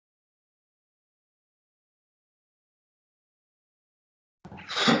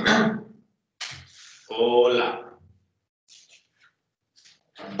Hola.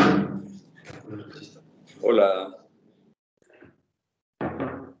 Hola.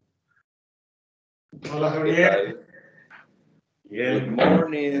 Hola, Javier. Good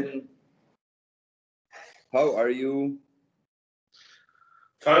morning. How are you?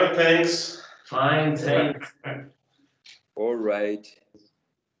 Fine, thanks. Fine, thanks. All right.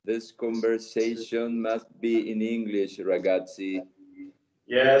 This conversation must be in English, ragazzi.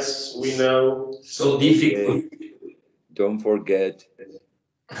 Yes, we know. So difficult. Don't forget.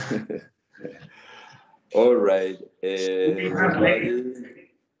 All right. Everybody.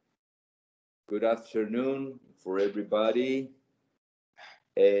 Good afternoon for everybody.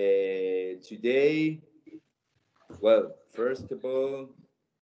 Today, well, first of all,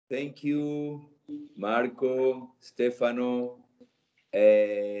 thank you, Marco, Stefano,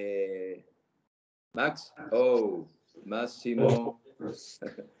 Massimo.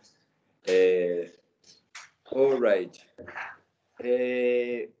 All right.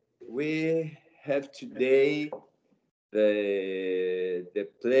 We have today the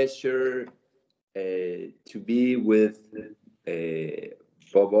pleasure to be with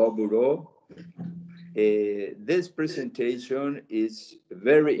BABAU BUREAU. This presentation is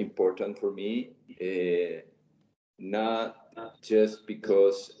very important for me, not just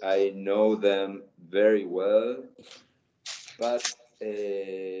because I know them very well, but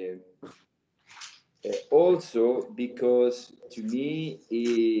also because to me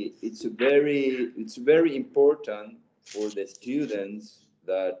it's very important for the students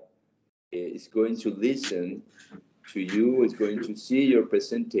that is going to listen to you, is going to see your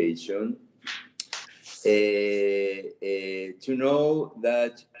presentation, to know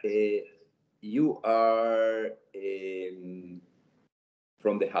that you are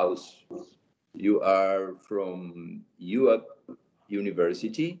from the house. You are from IUAV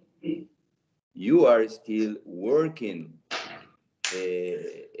University. You are still working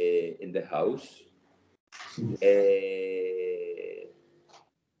in the house.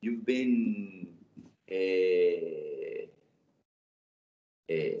 You've been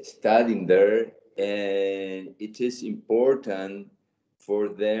studying there, and it is important for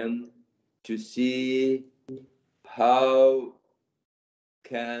them to see how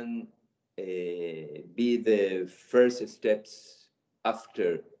can be the first steps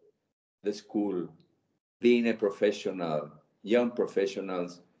after the school, being a professional, young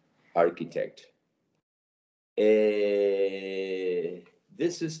professionals architect.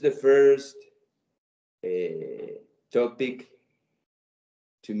 This is the first topic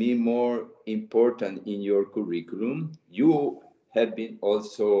to me more important in your curriculum. You have been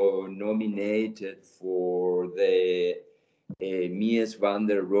also nominated for the Mies van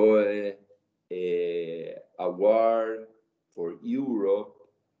der Rohe Award for Europe,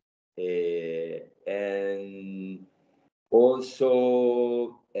 and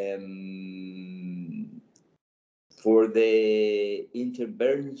also for the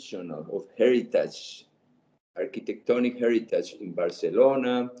intervention of heritage, architectonic heritage in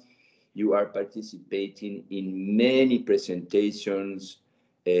Barcelona. You are participating in many presentations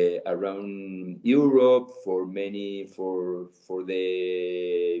around Europe for the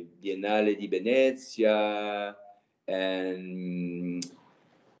Biennale di Venezia, and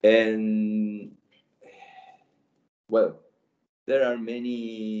well, there are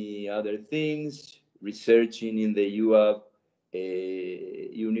many other things, researching in the IUAV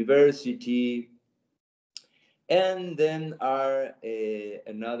University. And then are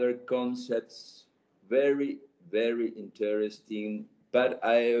another concepts, very, very interesting, but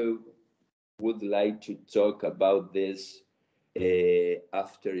I would like to talk about this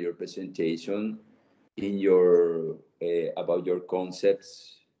after your presentation in your about your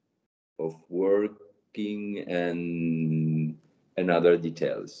concepts of working and other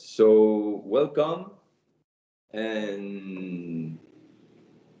details. So welcome, and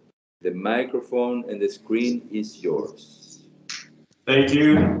the microphone and the screen is yours. Thank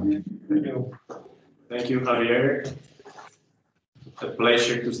you. Thank you, Javier. It's a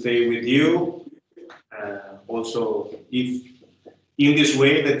pleasure to stay with you. Also, if in this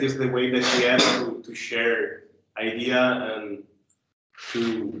way, that is the way that we have to share idea and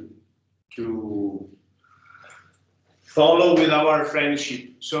to follow with our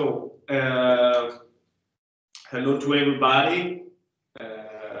friendship. So, hello to everybody.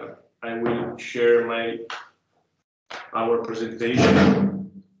 I will share our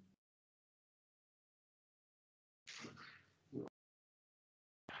presentation.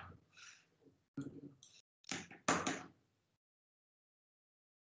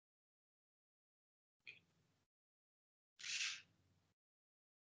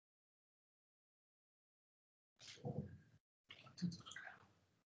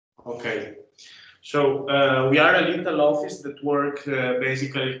 Okay. So we are a little office that work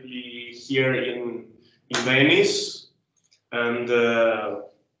basically here in Venice, and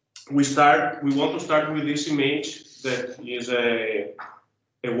we want to start with this image that is a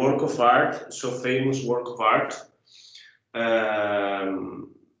work of art, so famous work of art.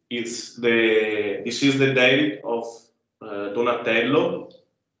 This is the David of Donatello,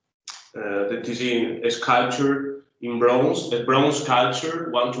 that is in a sculpture in bronze, a bronze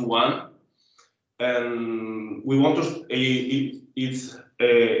sculpture 1:1, and we want to. It's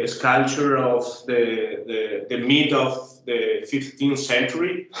a sculpture of the mid of the 15th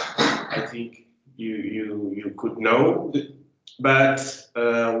century. I think you could know, but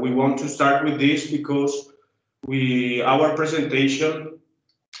we want to start with this because our presentation,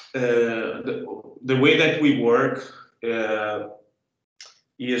 the way that we work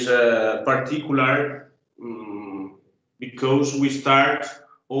is particular because we start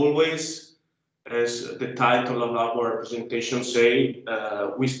always, as the title of our presentation say,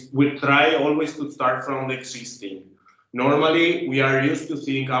 we try always to start from the existing. Normally, we are used to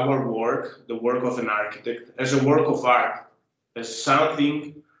think our work, the work of an architect, as a work of art, as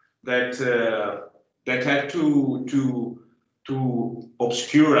something that had to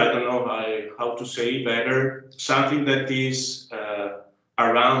obscure, I don't know how to say better, something that is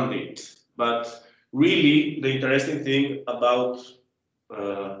around it. But really, the interesting thing about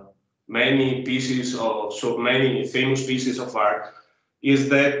many famous pieces of art is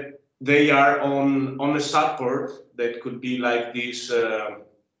that they are on a support that could be like this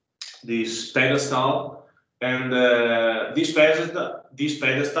pedestal, and this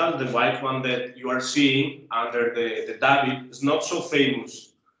pedestal, the white one that you are seeing under the David, is not so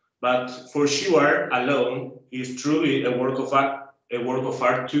famous, but for sure alone is truly a work of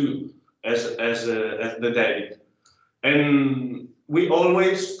art too, as the David. And we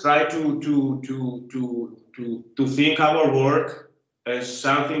always try to think our work as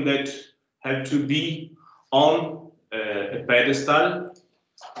something that had to be on a pedestal,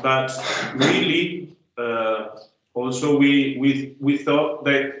 but really also we thought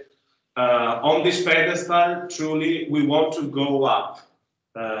that on this pedestal truly we want to go up.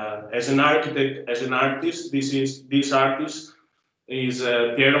 As an architect, as an artist, this artist is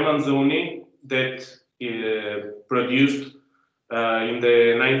Piero Manzoni, that produced in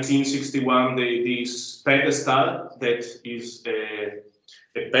the 1961 this pedestal that is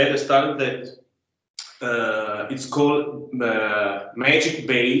a pedestal that it's called magic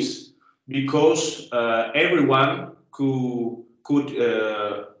base, because everyone could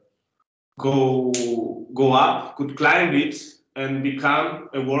go up, could climb it and become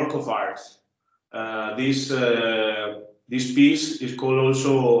a work of art. This piece is called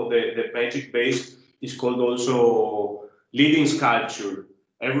also the magic base is called also living sculpture.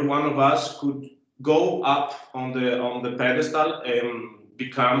 Every one of us could go up on the pedestal and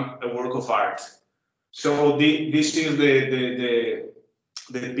become a work of art. So this is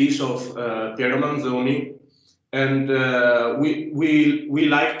the piece of Piero Manzoni, and we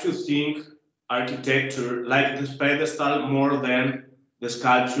like to think architecture like this pedestal more than the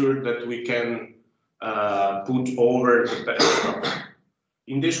sculpture that we can put over the pedestal.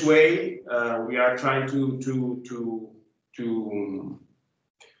 In this way, we are trying to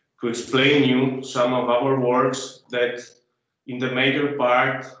explain you some of our works that, in the major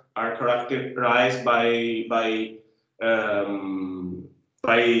part, are characterized by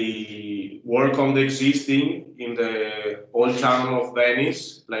work on the existing in the old town of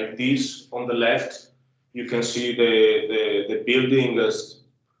Venice, like this on the left. You can see the building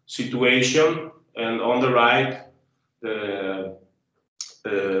situation, and on the right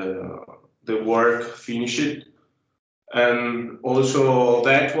the work finished. And also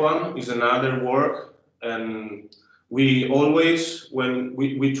that one is another work, and we always, when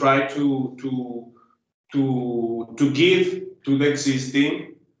we try to give to the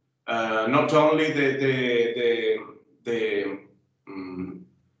existing not only the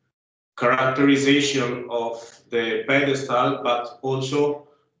characterization of the pedestal, but also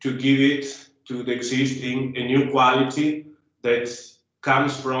to give it to the existing a new quality that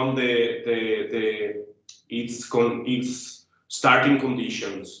comes from its starting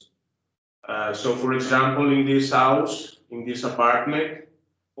conditions. So, for example, in this house, in this apartment,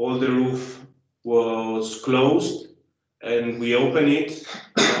 all the roof was closed, and we opened it.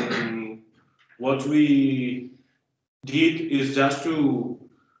 And what we did is just to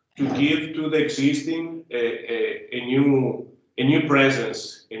give to the existing a new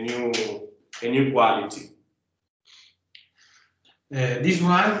presence, a new quality. This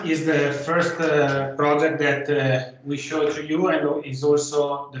one is the first project that we show to you, and is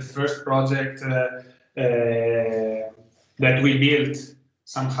also the first project that we built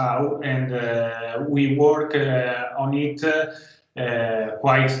somehow, and we work on it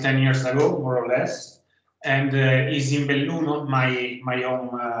quite 10 years ago, more or less, and is in Belluno, my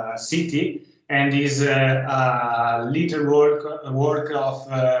home city, and is a little work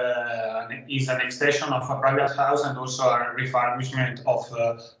of is an extension of a private house and also a refurbishment of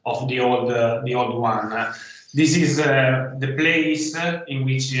the old one. This is the place in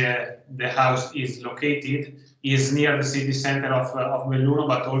which the house is located. Is near the city center of Belluno,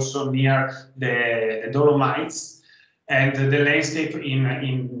 but also near the Dolomites. And the landscape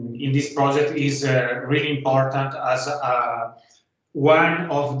in this project is really important as one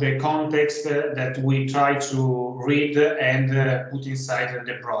of the contexts that we try to read and put inside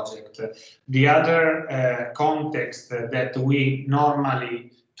the project. The other context that we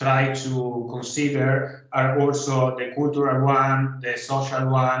normally try to consider are also the cultural one, the social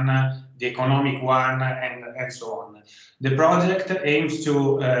one, the economic one, and so on. The project aims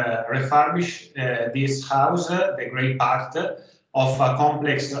to refurbish this house, the gray part, of a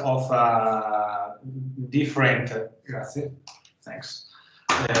complex of different, thanks,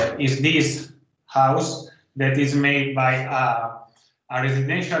 is this house that is made by a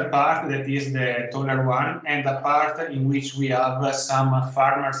residential part that is the taller one, and a part in which we have some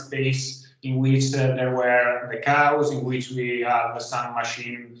farmer space in which there were the cows, in which we have some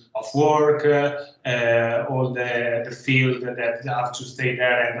machine of work, all the field that have to stay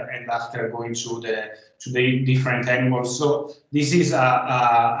there, and after going to the different animals. So this is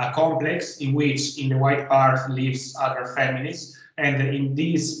a complex in which in the white part lives other families, and in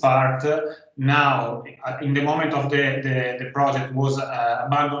this part now, in the moment of the project was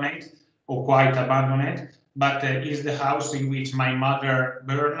abandoned, or quite abandoned, but is the house in which my mother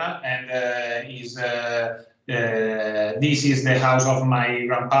burned, and this is the house of my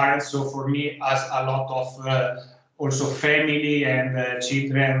grandparents. So for me, has a lot of also family and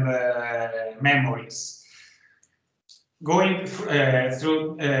children memories. Going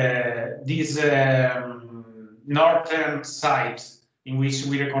through this northern side, in which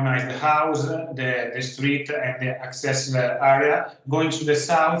we recognize the house, the street, and the access area. Going to the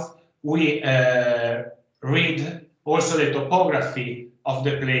south, we read also the topography of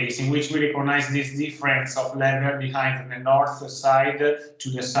the place, in which we recognize this difference of level behind the north side to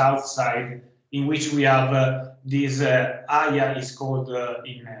the south side, in which we have this area is called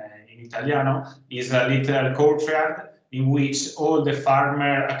in Italiano, is a little courtyard in which all the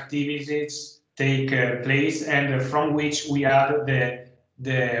farmer activities take place, and from which we have the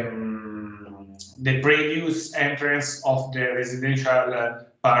previous entrance of the residential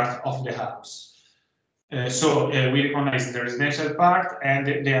part of the house. So we recognize the residential part and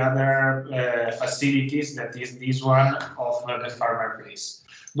the other facilities, that is this one of the farmer place.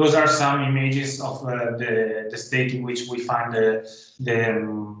 Those are some images of the state in which we find the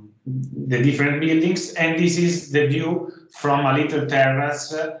different buildings, and this is the view from a little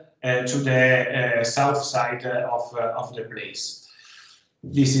terrace to the south side of the place.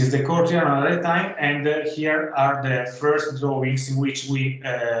 This is the courtyard another time, and here are the first drawings in which we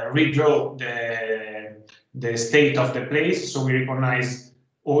redraw the state of the place. So we recognize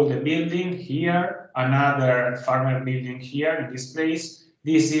all the building here, another farmer building here in this place.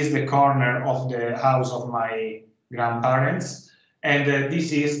 This is the corner of the house of my grandparents, and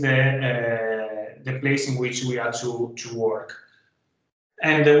this is the place in which we are to work.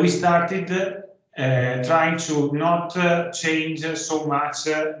 And we started trying to not change so much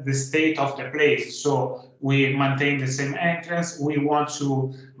the state of the place. So we maintain the same entrance. We want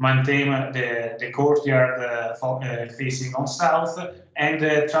to maintain the courtyard facing on south, and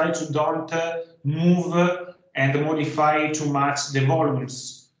try to don't move and modify too much the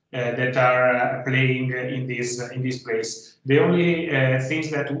volumes that are playing in this place. The only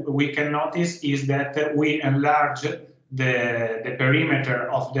things that we can notice is that we enlarge the perimeter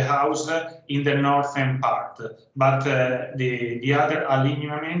of the house in the northern part, but the other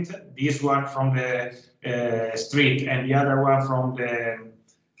alignment, this one from the street and the other one from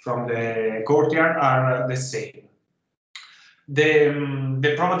the courtyard, are the same.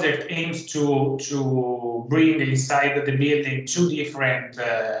 The project aims to bring inside the building two different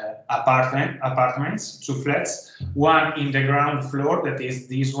apartments, two flats, one in the ground floor, that is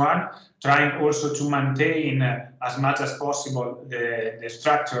this one, trying also to maintain as much as possible the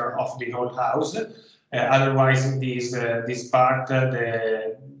structure of the whole house. Otherwise, this part,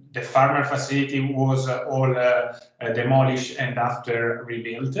 the farmer facility was all demolished and after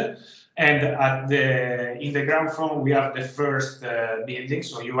rebuilt. And in the ground floor, we have the first building.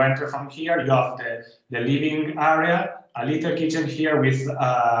 So you enter from here, you have the living area, a little kitchen here with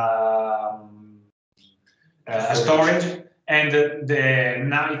a storage, and the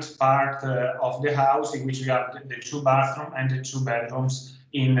night part of the house, in which we have the 2 bathrooms and the 2 bedrooms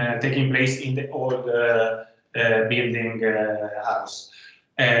taking place in the old building house.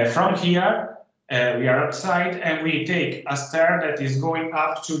 From here, we are outside and we take a stair that is going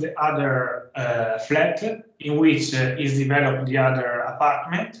up to the other flat in which is developed the other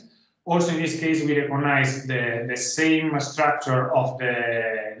apartment. Also, in this case, we recognize the same structure of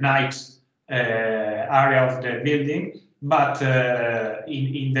the night area of the building, but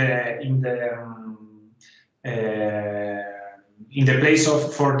in the place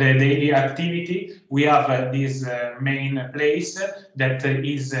for the daily activity, we have this main place that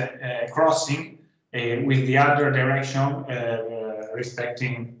is crossing with the other direction,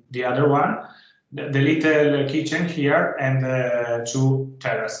 respecting the other one. The little kitchen here and 2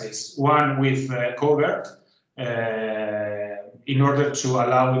 terraces, one with covered in order to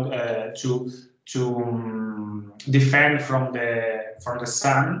allow to defend from the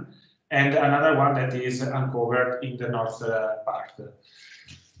sun, and another one that is uncovered in the north part.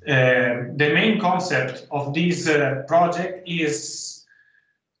 The main concept of this project is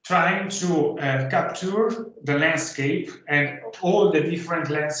trying to capture the landscape and all the different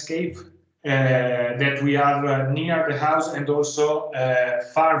landscape that we have near the house and also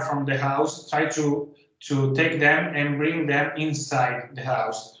far from the house, try to take them and bring them inside the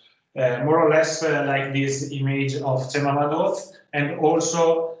house. More or less like this image of Cemamadoth, and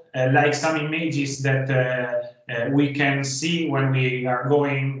also like some images that we can see when we are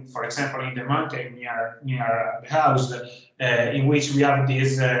going, for example, in the mountain near the house, in which we have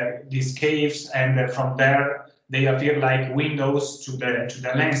these caves, and from there they appear like windows to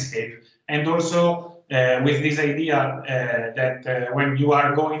the landscape. And also with this idea that when you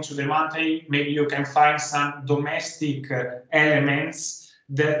are going to the mountain, maybe you can find some domestic elements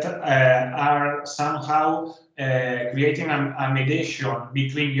that are somehow creating a mediation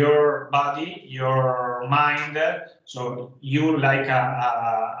between your body, your mind, so you like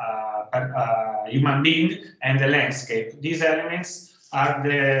a human being, and the landscape. These elements are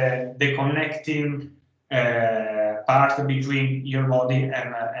the connecting part between your body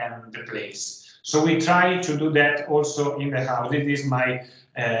and the place. So we try to do that also in the house. This is my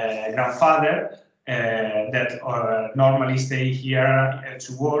grandfather that normally stay here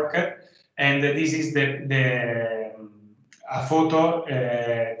to work, and this is a photo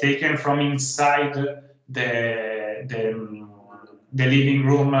taken from inside the living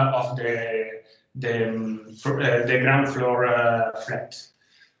room of the ground floor flat.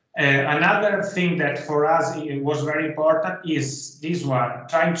 Another thing that for us was very important is this one,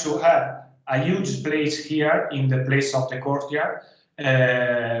 trying to have a huge place here in the place of the courtyard,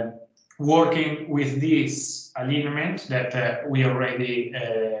 working with this alignment that we already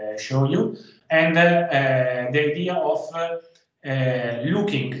show you, and the idea of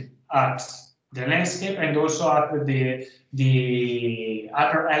looking at the landscape and also at the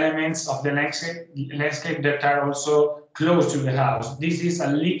other elements of the landscape that are also close to the house. This is a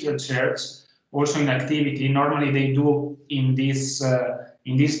little church, also in activity. Normally they do in this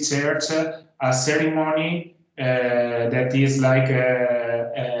church a ceremony that is like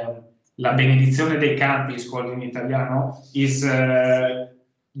la benedizione dei campi, is called in Italiano, is the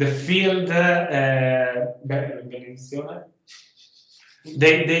field benedizione.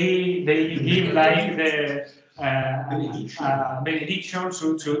 They give like the benediction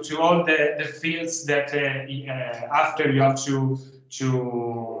to all the fields that after you have to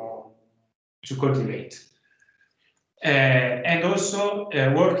cultivate. And also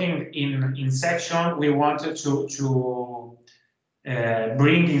working in section, we wanted to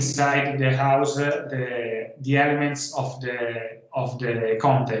bring inside the house the elements of the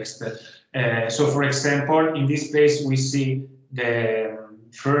context. So, for example, in this place we see the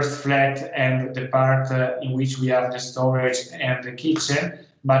first flat and the part in which we have the storage and the kitchen.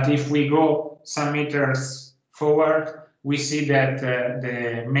 But if we go some meters forward, we see that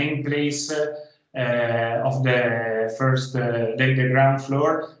the main place of the first, the ground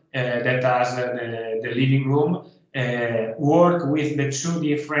floor that has the living room, work with the 2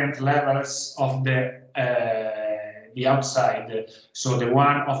 different levels of the outside. So the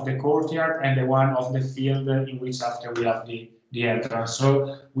one of the courtyard and the one of the field in which after we have the entrance.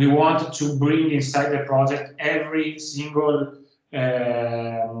 So we want to bring inside the project every single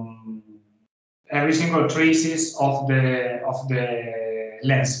traces of the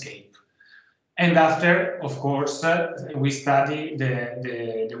landscape. And after, of course, we study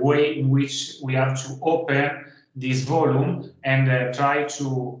the way in which we have to open this volume and try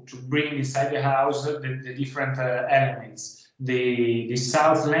to bring inside the house the different elements. The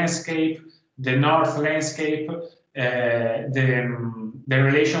south landscape, the north landscape, the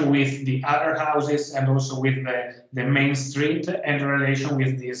relation with the other houses and also with the main street and the relation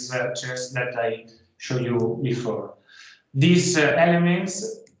with this church that I showed you before. These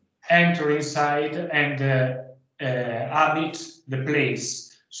elements enter inside and habit the place.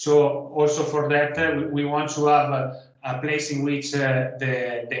 So also for that we want to have a place in which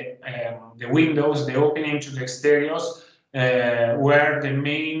the windows, the opening to the exteriors, were the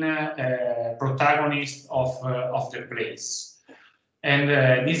main protagonist of the place. And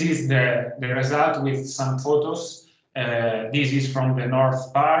this is the result with some photos. This is from the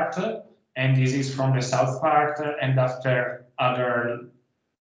north part, and this is from the south part, and after other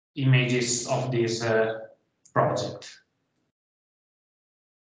images of this project.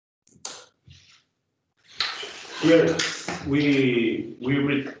 Here we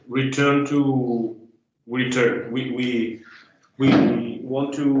return. We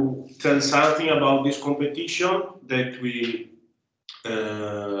want to tell something about this competition that we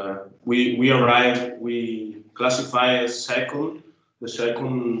classify as the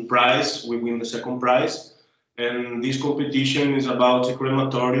second prize. We win the second prize, and this competition is about a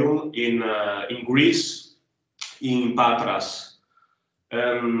crematorium in Greece, in Patras.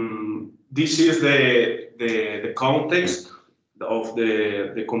 This is the context of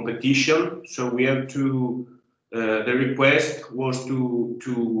the competition. So we have to. The request was to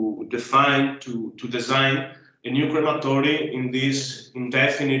design a new crematory in this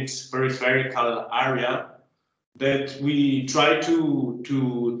indefinite peripheral area that we try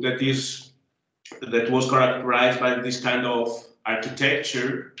that was characterized by this kind of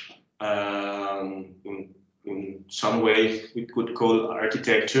architecture. In some way we could call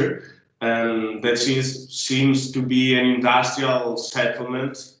architecture, and that seems to be an industrial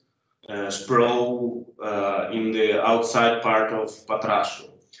settlement sprawl in the outside part of Patrasso.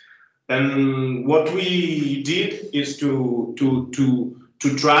 And what we did is to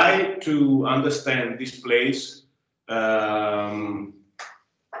try to understand this place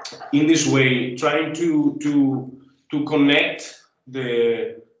in this way, trying to connect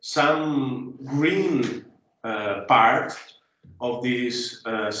some green part of this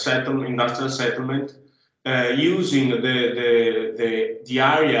industrial settlement, using the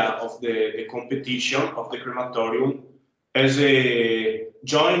area of the competition of the crematorium as a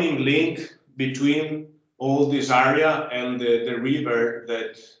joining link between all this area and the river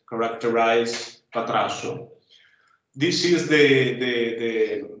that characterize Patrasso. This is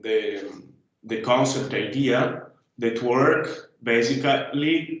the concept idea that work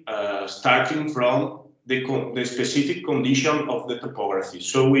basically starting from the specific condition of the topography.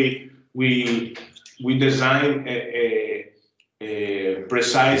 So we design a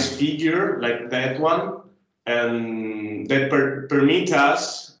precise figure like that one, and that permit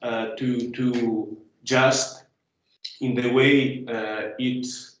us to just in the way it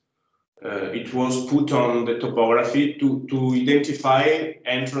was put on the topography to identify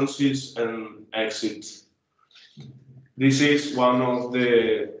entrances and exits. This is one of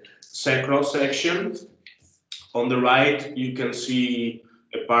the cross sections. On the right, you can see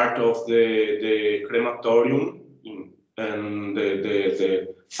a part of the crematorium and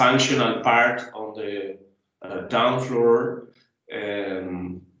the functional part on the down floor,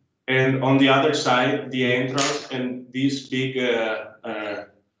 and on the other side, the entrance and this big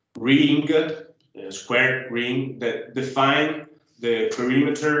ring, square ring that define the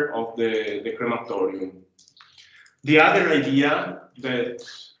perimeter of the crematorium. The other idea that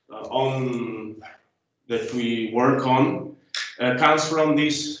we work on comes from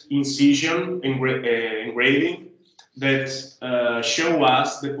this incision engraving that show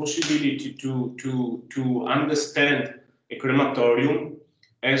us the possibility to understand a crematorium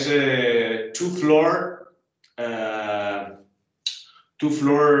as a two-floor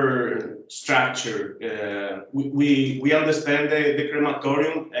structure. We understand the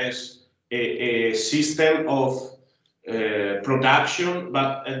crematorium as a system of production,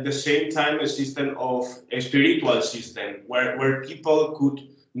 but at the same time a system of a spiritual system where people could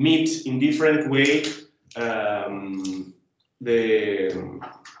meet in different ways the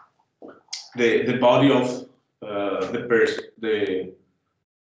body of the person.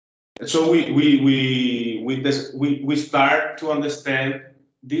 So we start to understand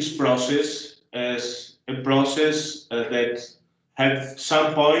this process as a process that have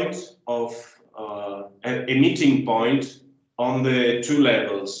some point of a meeting point on the two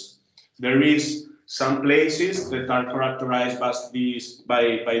levels. There is some places that are characterized by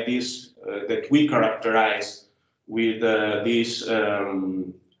this that we characterize with these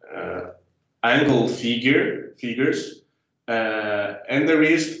angle figures, and there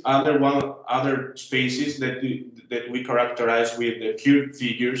is other spaces that we characterize with the curved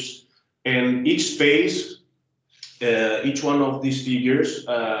figures, and each space, each one of these figures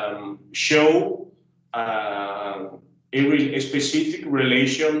show a specific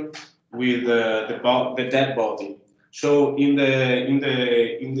relation with the dead body. So in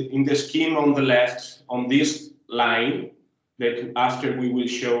the scheme on the left, on this line, that after we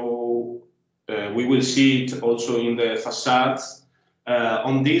will show, we will see it also in the facades.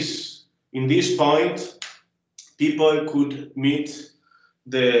 In this point, people could meet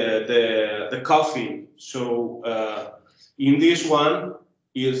the coffin. So in this one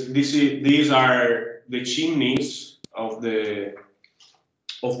these are the chimneys of the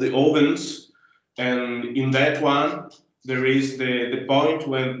ovens, and in that one there is the point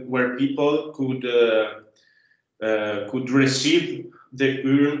where people could receive the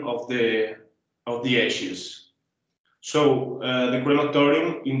urn of the ashes. So the crematorium,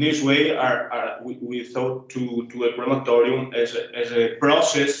 in this way, we thought to a crematorium as a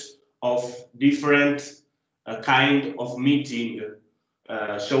process of different kind of meeting.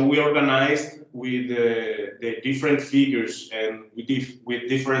 So we organized with the different figures and with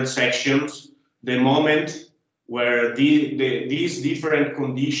different sections the moment where these different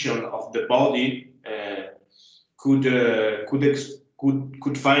condition of the body could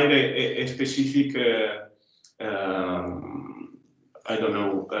find a specific I don't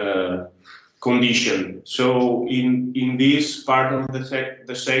know condition. So in this part of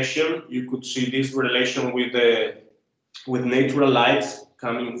the section, you could see this relation with natural lights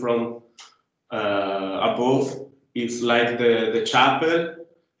coming from above. It's like the chapel.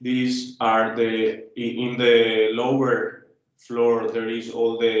 These are in the lower floor. There is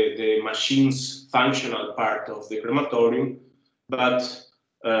all the machines functional part of the crematorium, but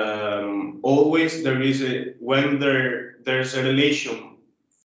always there is when there's a relation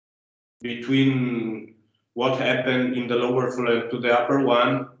between what happened in the lower floor to the upper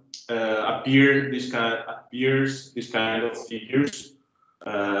one, appears this kind of figures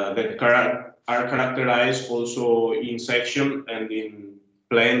that are characterized also in section and in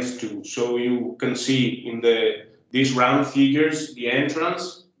plans too. So you can see in these round figures the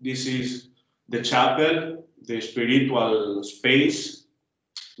entrance. This is the chapel, the spiritual space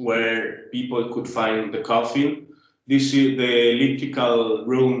where people could find the coffin. This is the elliptical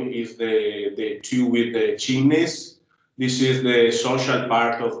room, is the two with the chimneys. This is the social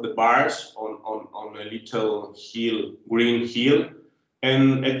part of the bars on a little hill, green hill.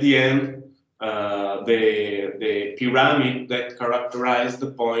 And at the end, the pyramid that characterized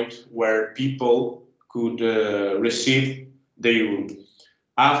the point where people could receive the urn.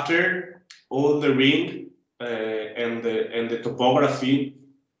 After all the ring and the topography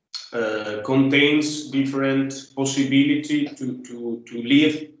contains different possibility to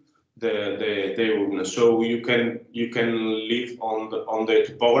live the urn. So you can live on the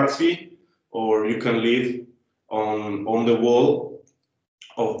topography, or you can live on the wall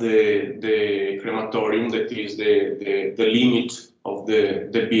of the crematorium, that is the limit of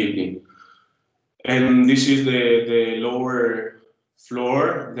the building. And this is the lower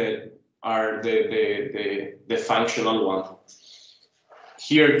floor that are the functional one.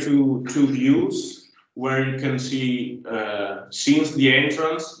 Here two views where you can see since the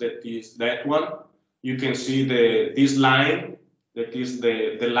entrance, that is that one, you can see this line, that is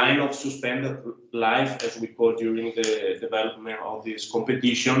the line of suspended life, as we call during the development of this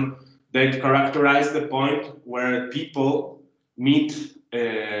competition, that characterize the point where people meet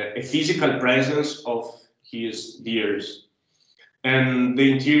a physical presence of his dears. And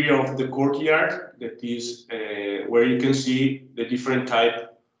the interior of the courtyard, that is where you can see the different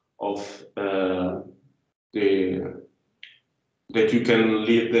type of that you can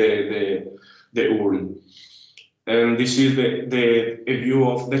leave the urn. And this is a view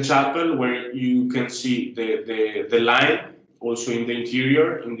of the chapel, where you can see the line also in the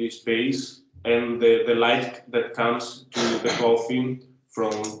interior, in this space, and the light that comes to the coffin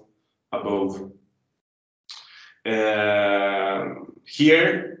from above.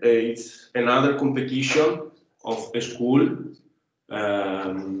 Here it's another competition of a school.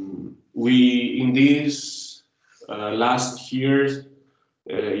 We in these last years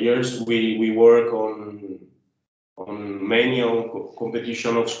we work on many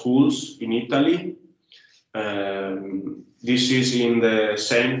competition of schools in Italy. This is in the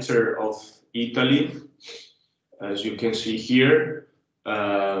center of Italy. as you can see here.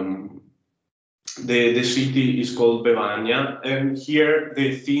 The city is called Bevagna, and here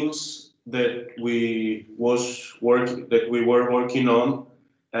the themes that we were working on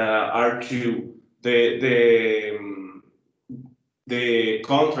are the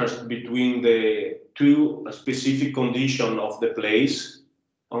contrast between the two specific conditions of the place.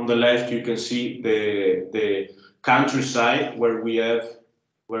 On the left, you can see the countryside where we had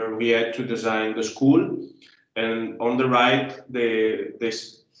to design the school, and on the right, the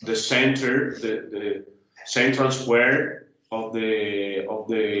central square of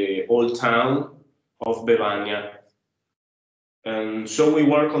the old town of Bevagna. And so we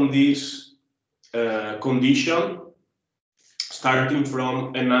work on this condition, starting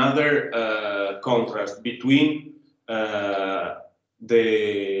from another contrast between the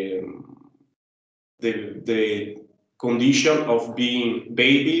condition of being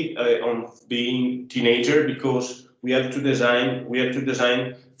baby, of being teenager, because we had to design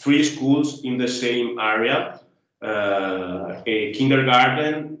 3 schools in the same area, a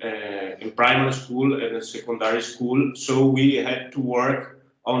kindergarten, a primary school, and a secondary school. So we had to work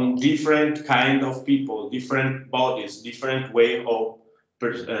on different kind of people, different bodies, different way of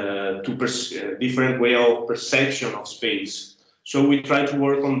perception of space. So we try to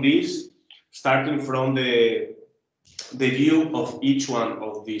work on this, starting from the view of each one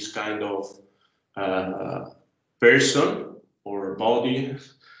of these kind of person or body.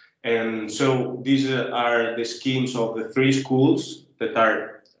 And so these are the schemes of the 3 schools that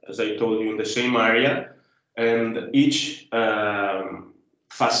are, as I told you, in the same area, and each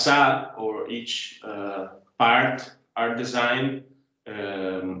facade or each part are designed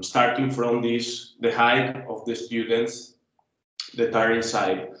starting from the height of the students that are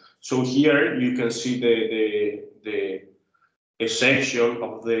inside. So here you can see a section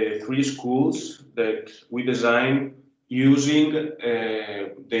of the 3 schools that we designed using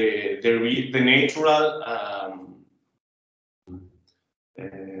the natural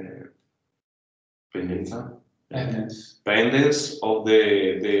pendants of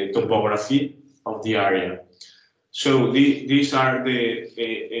the topography of the area. So these are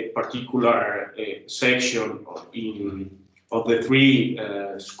a particular section of the 3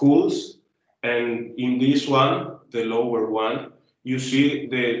 schools, and in this one, the lower one, you see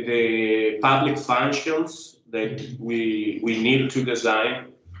the public functions that we need to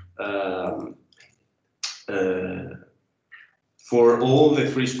design for all the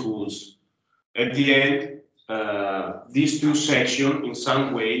 3 schools. At the end, these 2 sections, in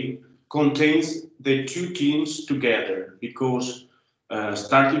some way, contains the 2 teams together, because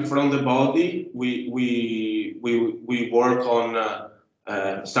starting from the body, we work on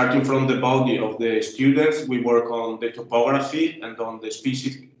starting from the body of the students, we work on the topography and on the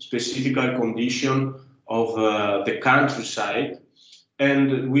specific condition of the countryside,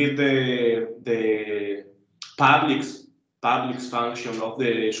 and with the public function of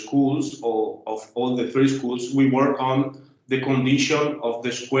the schools, or of all the 3 schools, we work on the condition of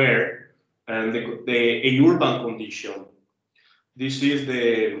the square and a urban condition. This is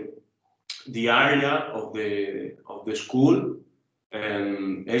the area of the school,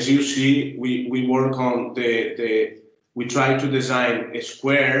 and as you see, we work on we try to design a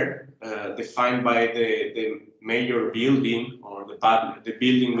square defined by the major building, or the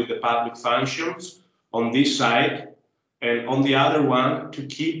building with the public functions on this side, and on the other one to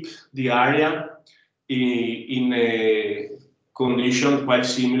keep the area in a condition quite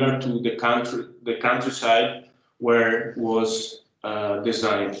similar to the countryside where it was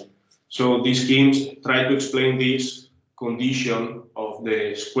designed. So these schemes try to explain this condition of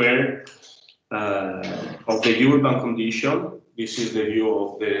the square, of the urban condition. This is the view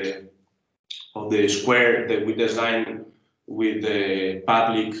of the square that we designed with the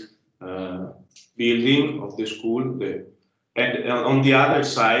public building of the school. And on the other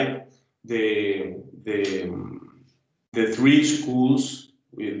side, the 3 schools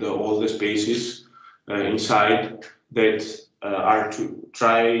with all the spaces inside that are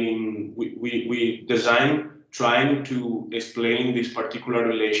we design trying to explain this particular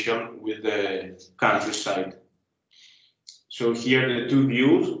relation with the countryside. So here the 2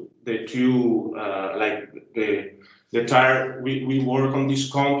 views, the 2 we work on this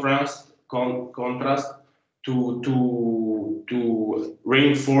contrast to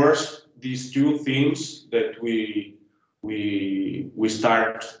reinforce these 2 themes that we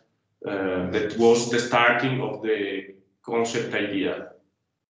start, that was the starting of the concept idea.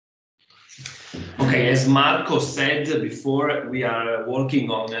 Okay, as Marco said before, we are working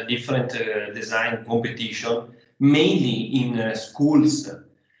on a different design competition, mainly in schools,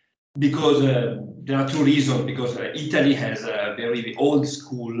 because there are two reasons, because Italy has a very old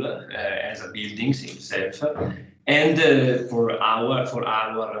school as a buildings itself, and for our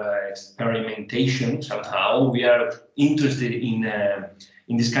experimentation, somehow we are interested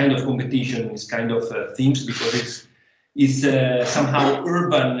in this kind of competition, this kind of themes, because it's somehow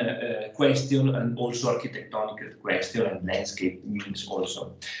urban question and also architectonic question and landscape means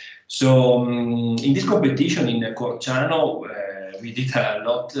also. So in this competition in Corciano, we did a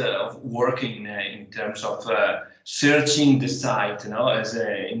lot of work in terms of searching the site. You know, as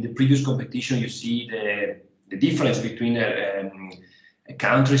in the previous competition, you see the difference between a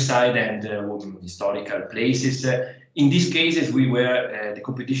countryside and historical places. In these cases, we were the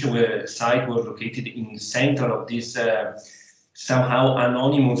competition where site was located in the center of this somehow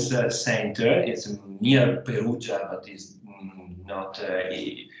anonymous center. It's near Perugia, but it's not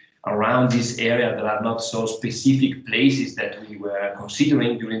around this area. There are not so specific places that we were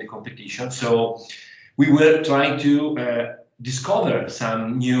considering during the competition. So we were trying to discover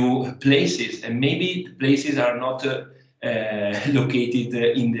some new places, and maybe the places are not located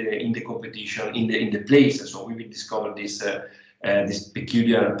in the competition in the place. So we will discover this this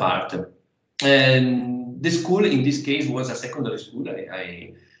peculiar part. And the school in this case was a secondary school.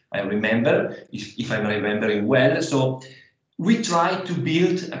 I remember, if I'm remembering well. So we tried to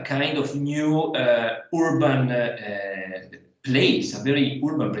build a kind of new urban place, a very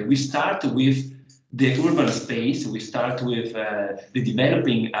urban place. We start with the urban space. We start with the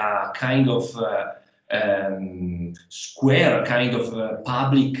developing a kind of square, kind of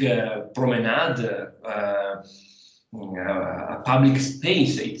public promenade, a public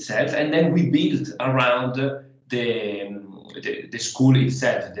space itself, and then we built around the school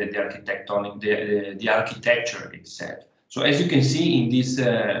itself, the architectonic, the architecture itself. So as you can see in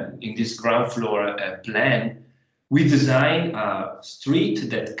this ground floor plan, we designed a street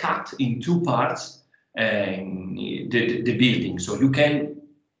that cut in two parts the building. So you can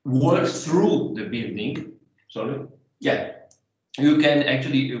work through the building. Sorry, yeah, you can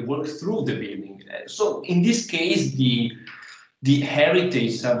actually work through the building. So in this case, the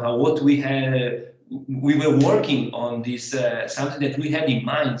heritage somehow, what we had. We were working on this, something that we had in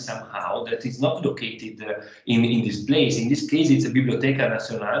mind somehow, that is not located in this place. In this case, it's a Biblioteca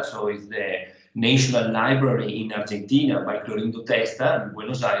Nacional, so it's the National Library in Argentina by Clorindo Testa in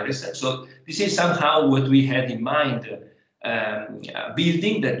Buenos Aires. So this is somehow what we had in mind, a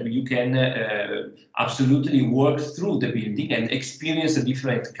building that you can absolutely work through the building and experience a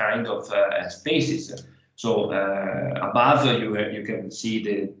different kind of spaces. So above you can see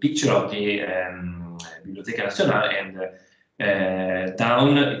the picture of the Biblioteca Nacional, and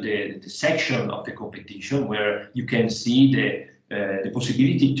down the section of the competition where you can see the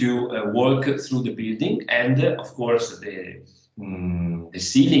possibility to walk through the building, and of course the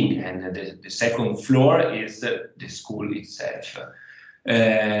ceiling and the second floor is the school itself.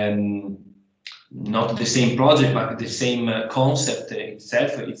 Not the same project, but the same concept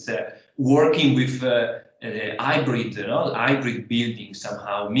itself. It's working with hybrid, hybrid building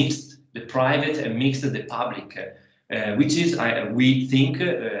somehow, mixed the private and mixed the public, which is we think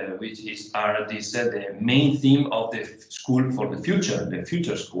which is the main theme of the school for the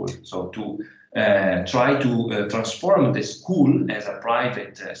future school. So to try to transform the school as a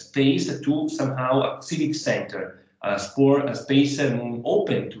private space to somehow a civic center, a space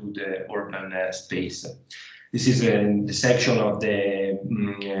open to the urban space. This is the section of the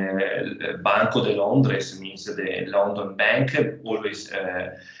Banco de Londres, means the London Bank, always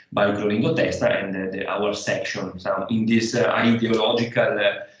by Clorindo Testa, and our section in this ideological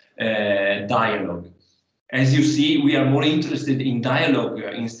dialogue. As you see, we are more interested in dialogue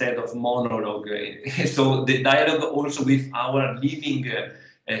instead of monologue. So the dialogue also with our living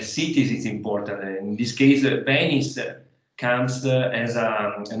cities is important. In this case, Venice comes as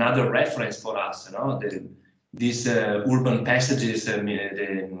another reference for us. These urban passages,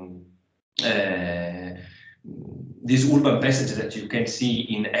 these urban passages that you can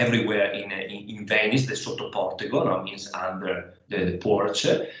see everywhere in Venice, the sottoportico, means under the porch.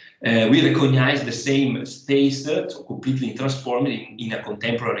 We recognize the same space, so completely transformed in a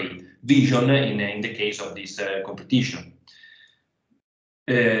contemporary vision in the case of this competition.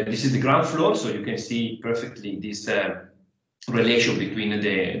 This is the ground floor, so you can see perfectly this relation between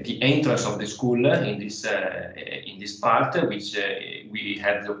the entrance of the school in this part, which we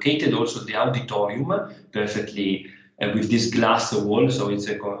have located also the auditorium perfectly with this glass wall. So it's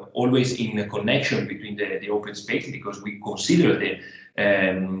always in a connection between the open space, because we consider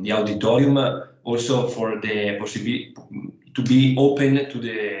the auditorium also for the possibility to be open to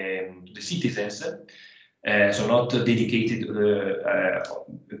the citizens. so not dedicated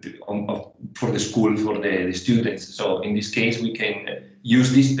for the school, for the students. So in this case, we can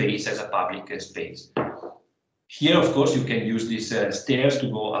use this space as a public space. Here, of course, you can use these stairs to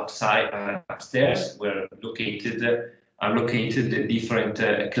go upstairs, where are located the different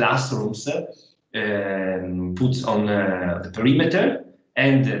classrooms put on the perimeter,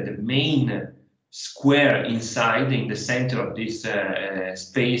 and the main square inside, in the center of this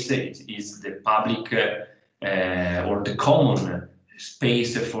space, is the public or the common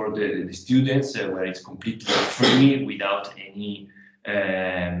space for the students, where it's completely free, without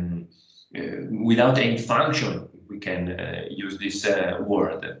any function. We can use this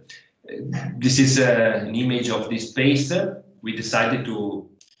word. This is an image of this space. We decided to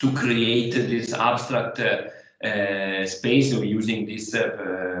create this abstract space using this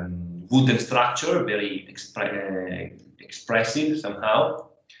wooden structure, very expressive somehow.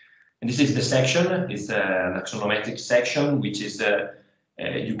 And this is the section. It's an axonometric section, which is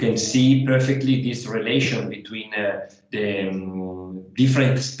you can see perfectly this relation between the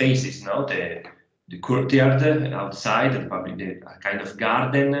different spaces. No, the courtyard outside, the kind of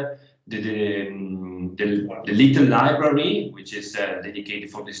garden, the little library, which is dedicated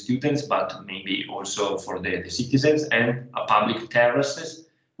for the students, but maybe also for the citizens, and a public terraces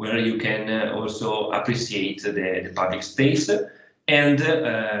where you can also appreciate the public space, and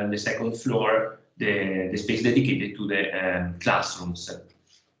the second floor, the space dedicated to the classrooms.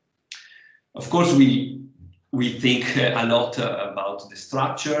 Of course, we think a lot about the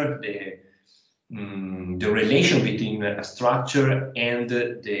structure, the relation between a structure and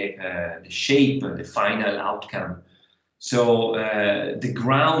the shape, the final outcome. So the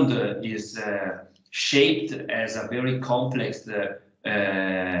ground is shaped as a very complex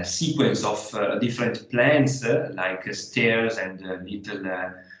sequence of different plans, like stairs and little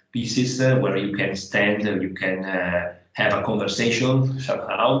pieces where you can stand, you can have a conversation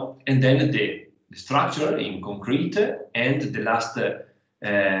somehow, and then the structure in concrete, and the last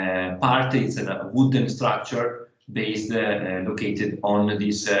part is a wooden structure based located on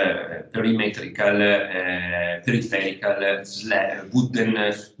this perimetrical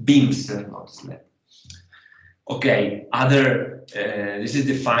wooden beams, not slab. Okay, this is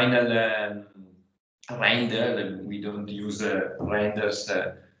the final render. We don't use renders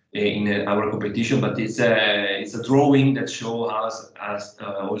in our competition, but it's a drawing that shows us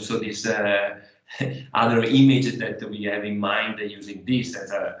also this other images that we have in mind, using this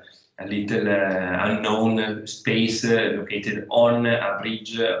as a little unknown space located on a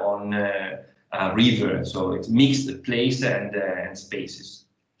bridge, on a river. So it's mixed place and spaces.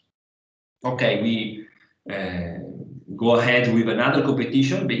 Okay, we go ahead with another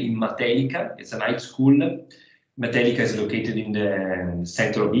competition in Matelica. It's a night school. Matelica is located in the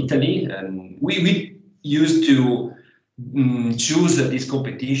center of Italy, and we used to choose this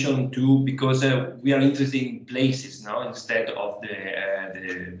competition too because we are interested in places now instead of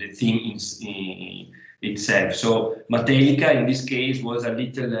the theme itself. So Matelica in this case was a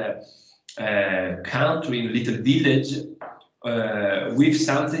little country, a little village with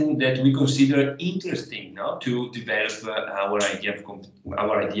something that we consider interesting, no? To develop our idea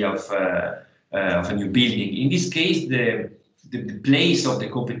of a new building. In this case, the place of the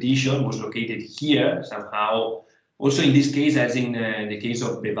competition was located here somehow. Also, in this case, as in the case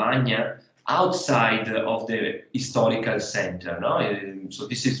of Bevagna, outside of the historical center, no? So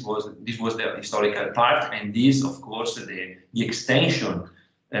this was the historical part, and this, of course, the extension.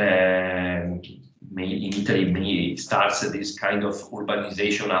 In Italy, starts this kind of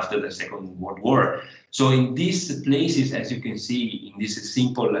urbanization after the Second World War. So in these places, as you can see in this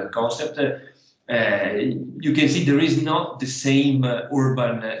simple concept, you can see there is not the same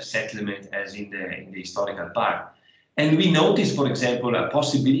urban settlement as in the historical part. And we notice, for example, a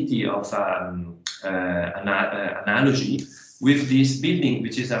possibility of analogy with this building,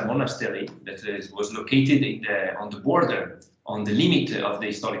 which is a monastery that was located on the border, on the limit of the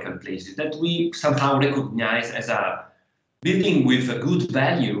historical places, that we somehow recognize as a building with a good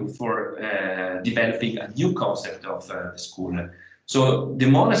value for developing a new concept of the school. So the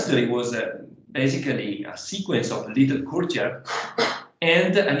monastery was basically a sequence of little courtyard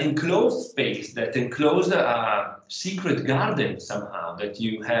and an enclosed space that enclosed a secret garden somehow, that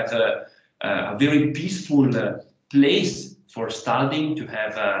you have a very peaceful place for studying, to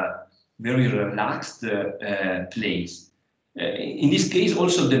have a very relaxed place. In this case,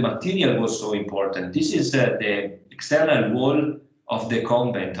 also the material was so important. This is the external wall of the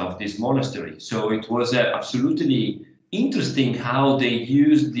convent of this monastery. So it was absolutely interesting how they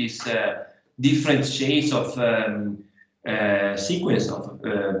used this different shades of sequence of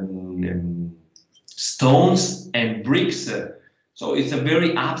stones and bricks. So it's a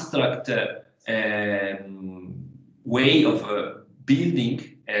very abstract way of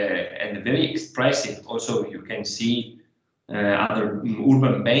building and very expressive. Also, you can see other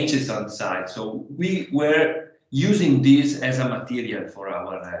urban benches on the side. So we were using this as a material for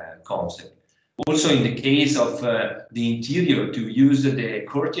our concept. Also, in the case of the interior, to use the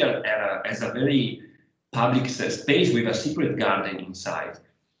courtyard as a very public space with a secret garden inside.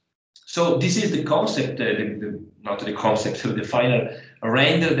 So this is the concept, not the concept, so the final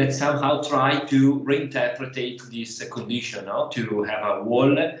render that somehow try to reinterpret this condition, to have a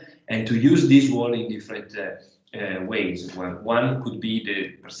wall and to use this wall in different ways. Well, one could be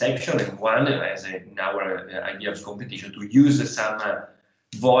the perception, and one, as in our idea of competition, to use some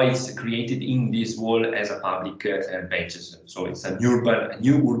voids created in this wall as a public benches. So it's a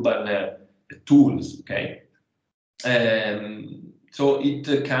new urban tools. Okay. So it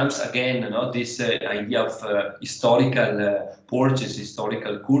comes again, this idea of historical porches,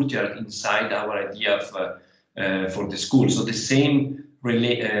 historical courtyard inside our idea of for the school. So the same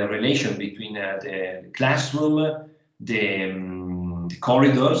relation between the classroom, the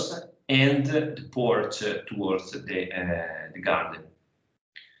corridors, and the porch towards the garden.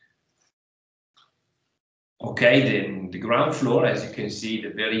 Okay, the ground floor, as you can see, the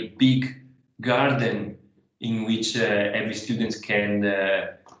very big garden in which every student can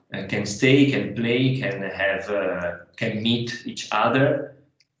stay, can play, can meet each other,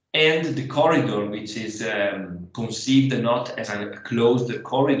 and the corridor, which is conceived not as a closed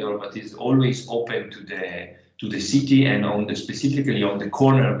corridor, but is always open to the city, and specifically on the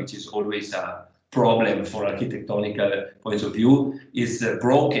corner, which is always a problem for architectonical point of view, is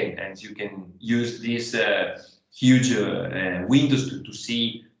broken, and you can use these huge windows to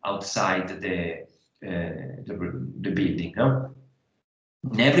see outside the building.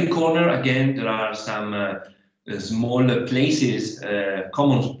 In every corner, again, there are some small places,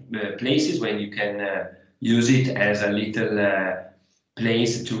 common places, when you can use it as a little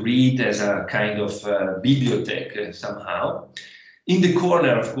place to read, as a kind of bibliothèque somehow. In the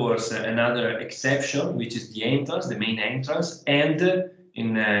corner, of course, another exception, which is the entrance, the main entrance, and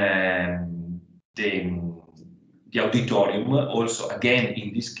in the auditorium, also, again,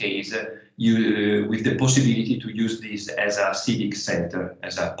 in this case, with the possibility to use this as a civic center,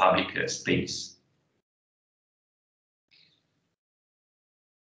 as a public space.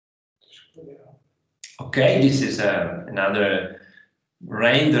 Okay, this is another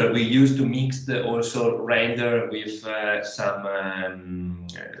render. We used to mix also render with some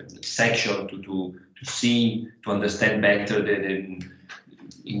section to see, to understand better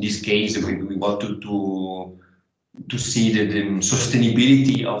in this case we wanted to see the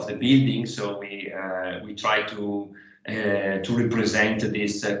sustainability of the building. So we try to represent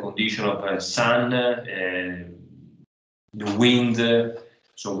this condition of sun, the wind.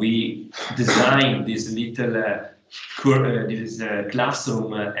 So we designed this little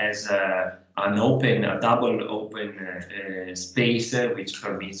classroom as a double open space, which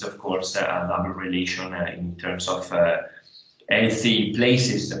permits, of course, a double relation in terms of healthy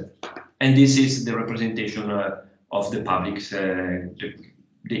places. And this is the representation of the public, the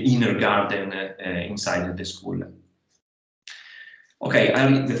inner garden inside the school. Okay,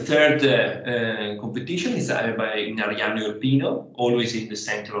 the third competition is in Ariano Irpino, always in the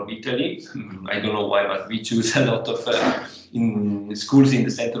center of Italy. I don't know why, but we choose a lot of schools in the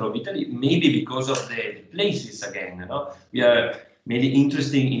center of Italy, maybe because of the places again. We are really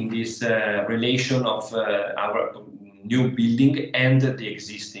interested in this relation of our new building and the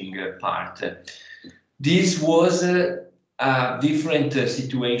existing part. This was a different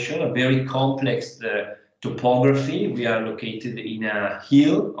situation, a very complex topography. We are located in a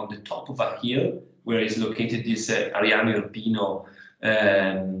hill, on the top of a hill, where is located this Ariano Irpino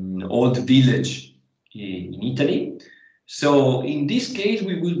old village in Italy. So in this case,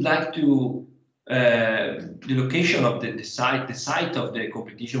 we would like to, the location of the site of the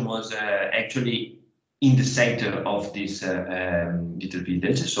competition was actually in the center of this little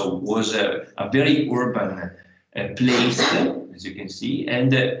village. So it was a very urban place, as you can see,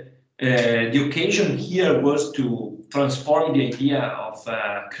 and the occasion here was to transform the idea of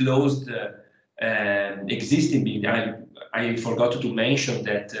closed existing building. I forgot to mention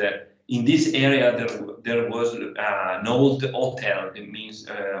that in this area there was an old hotel, that means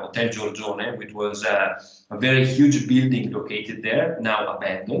Hotel Giorgione, which was a very huge building located there, now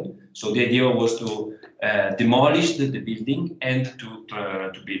abandoned. So the idea was to demolish the building and to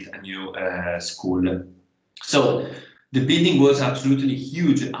build a new school. So the building was absolutely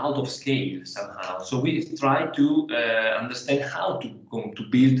huge, out of scale somehow. So we tried to understand how to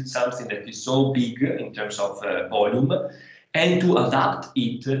build something that is so big in terms of volume, and to adapt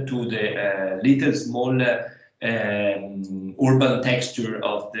it to the little small urban texture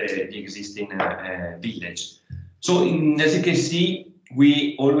of the existing village. So as you can see,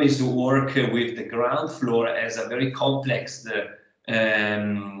 we always work with the ground floor as a very complex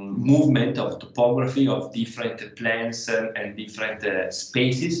movement of topography of different plans and different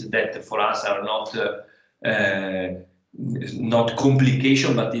spaces that for us are not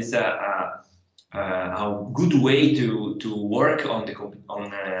complication, but is a good way to work on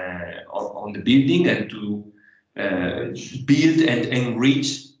the building and to build and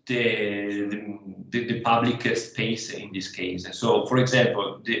enrich the public space in this case. So, for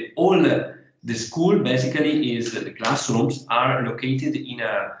example, the school basically is the classrooms are located in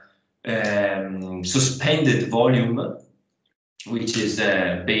a suspended volume, which is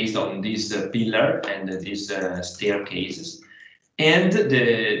based on this pillar and these staircases, and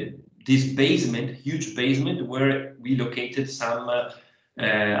this basement, huge basement, where we located some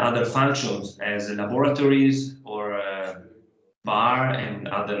other functions as laboratories or bar and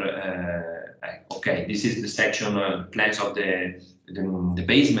other. Okay, this is the section plans of the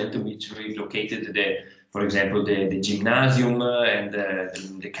basement, which we located for example, the gymnasium and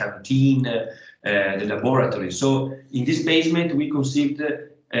the canteen, the laboratory. So in this basement, we consider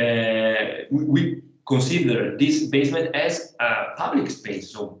this basement as a public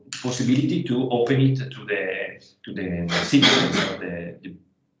space, so possibility to open it to the citizens of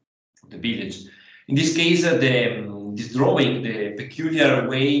the village. In this case, this drawing, the peculiar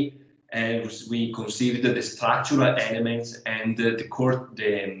way as we considered the structural elements and the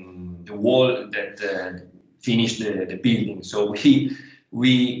wall that finished the building. So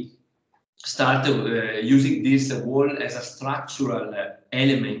we started using this wall as a structural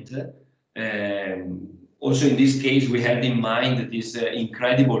element. Also in this case, we had in mind this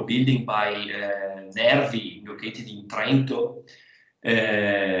incredible building by Nervi, located in Trento.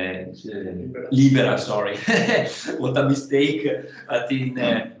 Libera, sorry, what a mistake. But in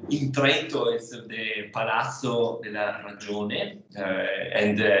Trento, it's the Palazzo della Ragione,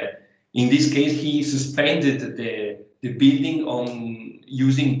 and in this case, he suspended the building on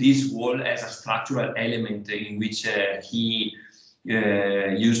using this wall as a structural element in which he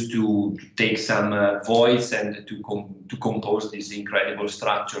used to take some voids and to compose this incredible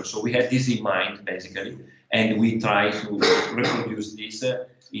structure. So we had this in mind basically, and we try to reproduce this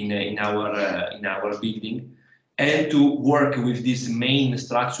in our building, and to work with this main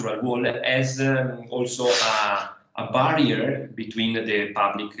structural wall as also a barrier between the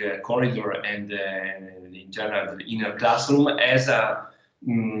public corridor and the inner classroom, as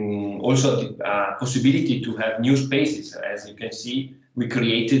also a possibility to have new spaces. As you can see, we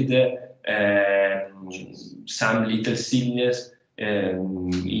created some little scenes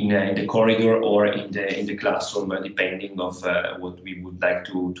in the corridor or in the classroom, depending of what we would like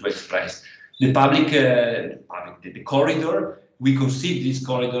to express. The the corridor, we conceive this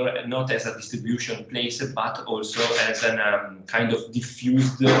corridor not as a distribution place, but also as a kind of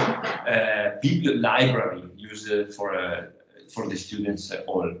diffused library used for the students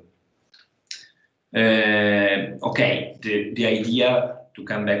all. Okay, the idea, to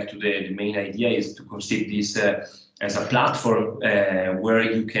come back to the main idea, is to conceive this as a platform where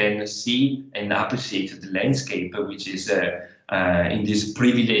you can see and appreciate the landscape, which is in this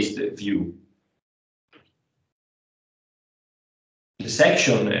privileged view. The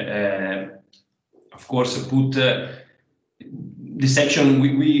section, of course, put the section.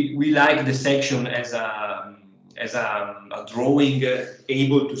 We like the section as a drawing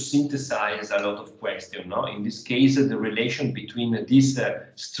able to synthesize a lot of questions. No? In this case, the relation between this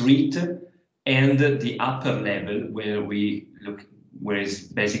street and the upper level, where is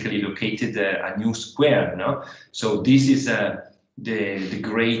basically located a new square. No? So this is the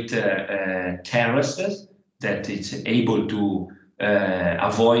great terraces that it's able to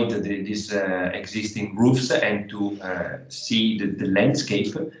avoid these existing roofs and to see the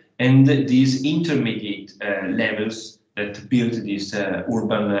landscape, and these intermediate levels that build this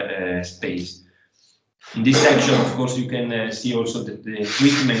urban space. In this section, of course, you can see also the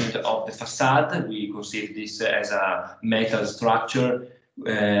treatment of the facade. We consider this as a metal structure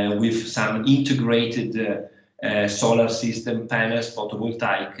with some integrated solar system panels,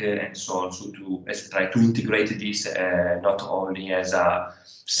 photovoltaic, and so on. So to try to integrate this not only as a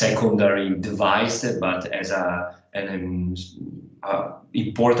secondary device, but as an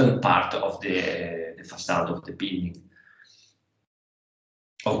important part of the facade of the building.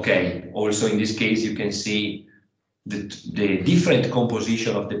 Okay, also in this case you can see the different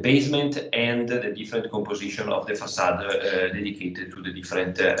composition of the basement and the different composition of the facade dedicated to the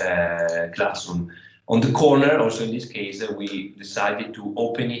different classroom. On the corner, also in this case, we decided to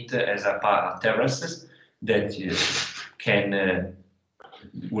open it as a terraces that can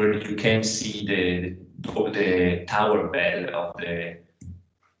where you can see the tower bell of the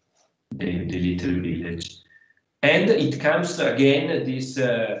little village. And it comes again this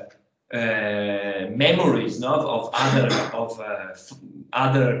memories, no, of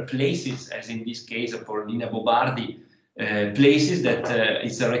other places, as in this case for Nina Bobardi, places that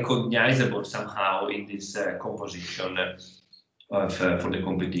is recognizable somehow in this composition for the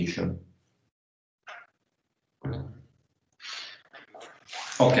competition.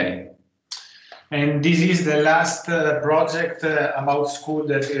 Okay. And this is the last project about school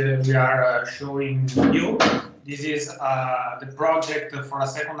that we are showing you. This is the project for a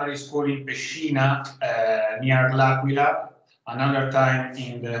secondary school in Pescina, near L'Aquila, another time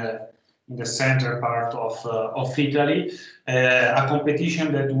in the center part of Italy. A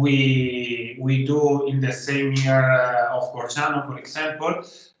competition that we do in the same year of Corciano, for example,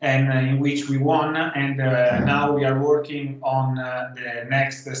 and in which we won. And now we are working on the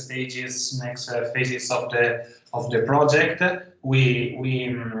next stages, next phases of the project. We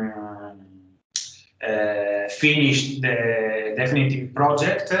finished the definitive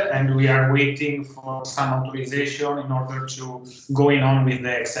project, and we are waiting for some authorization in order to going on with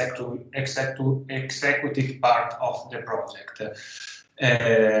the executive part of the project.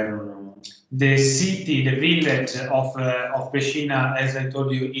 The city, the village of Pescina, as I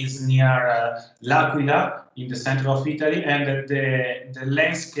told you, is near L'Aquila, in the center of Italy, and the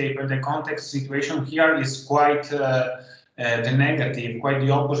landscape and the context situation here is quite the negative, quite the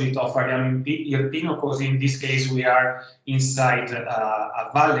opposite of Ariano Irpino, because in this case we are inside a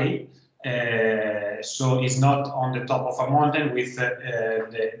valley, so it's not on the top of a mountain with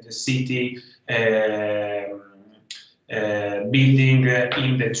the city building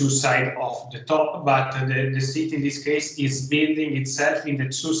in the two sides of the top, but the city in this case is building itself in the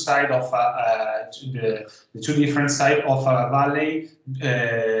two sides of the two different sides of a valley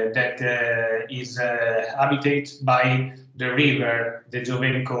that is habited by the river, the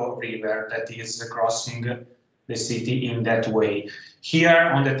Giovenco River, that is crossing the city in that way.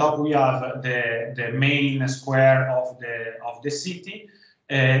 Here on the top we have the main square of the city.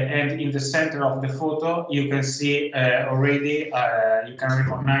 And in the center of the photo, you can see already, you can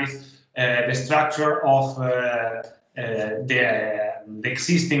recognize the structure of the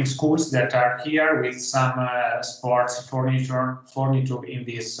existing schools that are here with some sports furniture in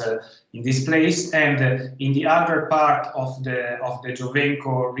this place. And in the other part of the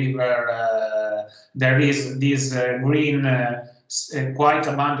Giovenco River, there is this green, quite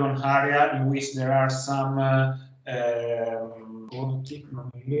abandoned area in which there are some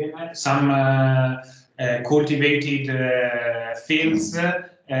cultivated fields,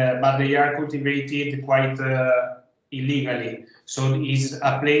 but they are cultivated quite illegally. So it is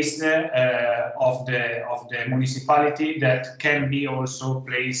a place of the municipality that can be also a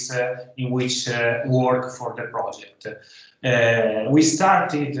place in which work for the project. We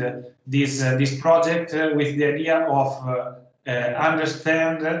started this project with the idea of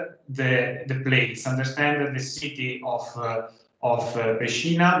understand the place, understand the city of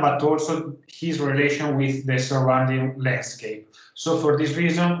Pescina, but also his relation with the surrounding landscape. So for this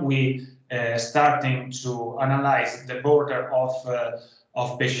reason, we starting to analyze the border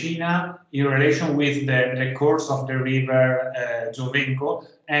of Pescina in relation with the course of the river Giovenco,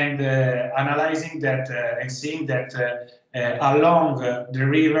 and analyzing that and seeing that along the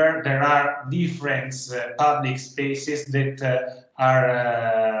river there are different public spaces that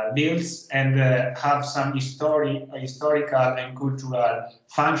are built and have some historical and cultural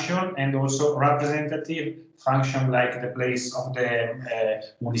function, and also representative function, like the place of the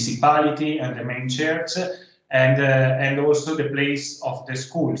municipality and the main church, and also the place of the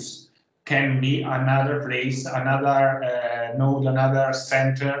schools can be another place, another node, another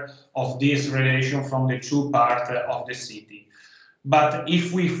center of this relation from the two parts of the city. But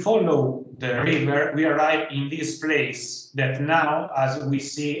if we follow the river, we arrive in this place that now, as we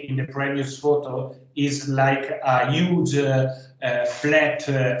see in the previous photo, is like a huge flat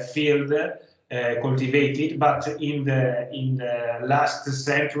field cultivated, but in the last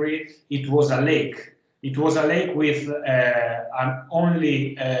century it was a lake. It was a lake with an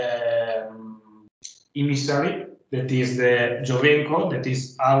only emissary, that is the Giovenco, that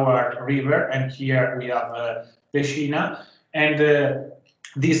is our river, and here we have Pescina. And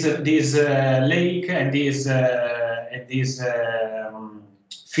this lake and this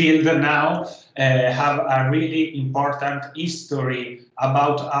field now have a really important history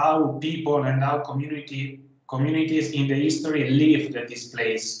about how people and how communities in the history lived at this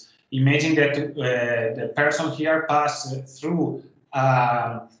place. Imagine that the person here passed through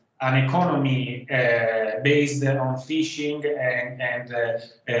an economy based on fishing and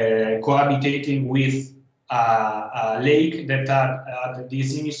cohabitating with a lake that had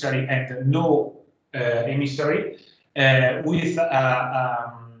this emissary and no emissary, with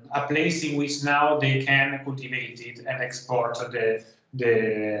a place in which now they can cultivate it and export the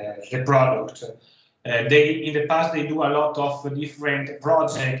product. In the past, they do a lot of different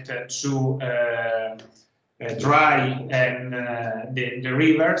projects to dry and the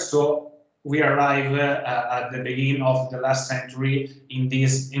river. So we arrive at the beginning of the last century in the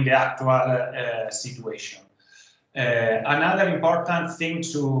actual situation. Another important thing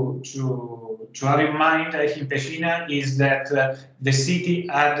to have in mind in Pescina is that the city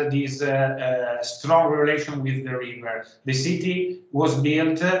had this strong relation with the river. The city was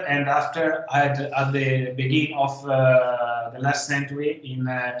built, and after at the beginning of the last century, in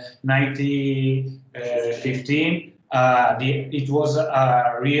 1915, it was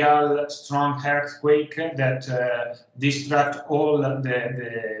a real strong earthquake that distracted all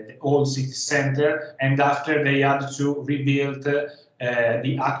the old city center, and after they had to rebuild the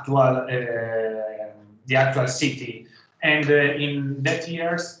actual city. And in that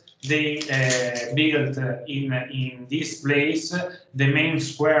years, they built in this place the main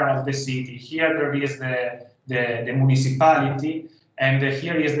square of the city. Here there is the municipality, and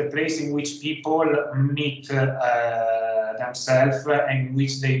here is the place in which people meet themselves, and in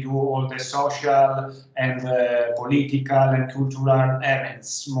which they do all the social and political and cultural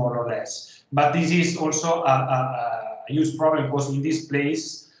events, more or less. But this is also a huge problem, because in this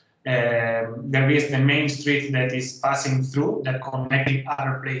place there is the main street that is passing through, that connecting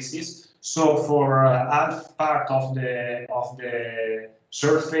other places. So for half part of the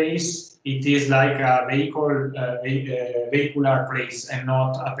surface, it is like a vehicular place and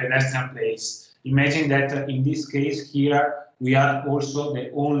not a pedestrian place. Imagine that in this case here we have also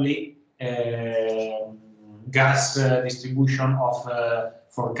the only gas distribution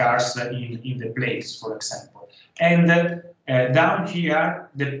for cars in the place, for example. And down here,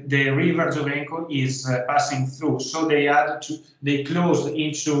 the river Giovenco is passing through, so they closed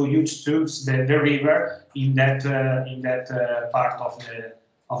into huge tubes the river in that part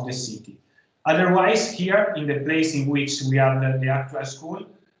of the city. Otherwise, here in the place in which we have the actual school,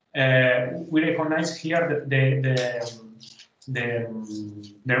 we recognize here the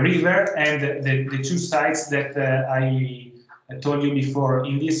river and the two sides that I told you before.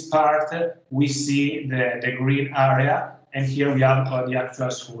 In this part, we see the green area, and here we have the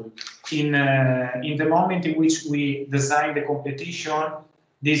actual school. In the moment in which we designed the competition,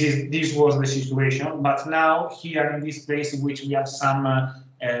 this was the situation. But now here in this place in which we have some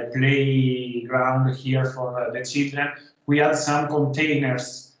playground here for the children, we had some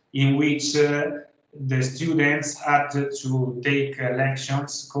containers in which the students had to take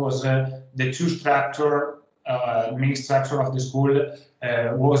lections, because the main structure of the school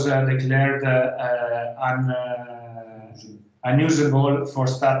was declared unusable for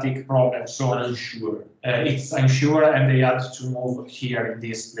static problems. So unsure. It's unsure, and they had to move here in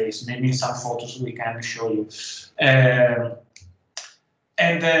this place. Maybe some photos we can show you.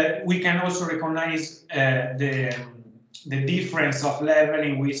 And we can also recognize the difference of level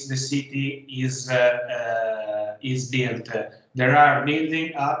in which the city is built. There are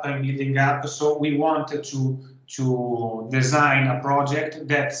building up and building up, so we wanted to design a project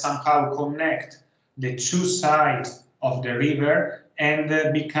that somehow connect the two sides of the river and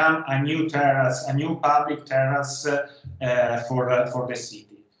become a new terrace, a new public terrace for the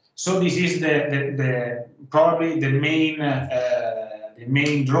city. So this is probably the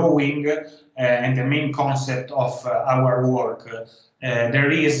main drawing and the main concept of our work.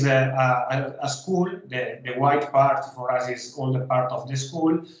 There is a school, the white part for us is all the part of the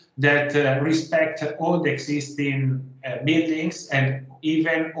school, that respect all the existing buildings and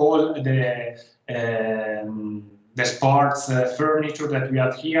even all the sports furniture that we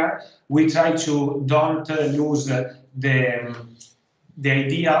have here. We try to don't lose the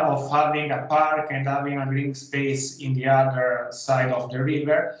idea of having a park and having a green space in the other side of the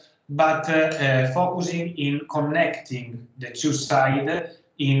river, but focusing in connecting the two sides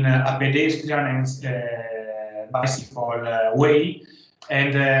in a pedestrian and bicycle way,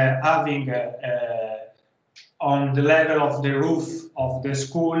 and having on the level of the roof of the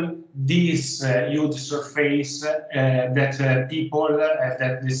school this huge surface that people,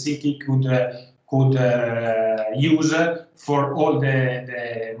 that the city could use for all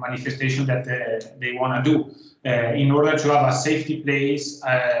the manifestation that they want to do in order to have a safety place,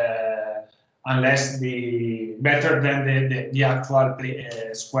 unless better than the actual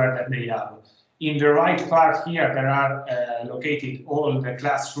square that they have. In the right part here, there are located all the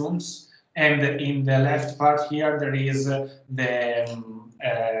classrooms, and in the left part here, there is the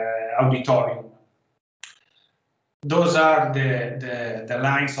auditorium. Those are the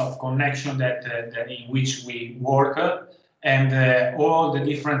lines of connection that in which we work, and all the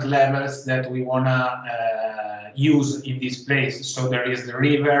different levels that we want to use in this place. So there is the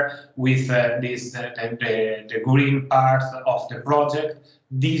river with the green part of the project.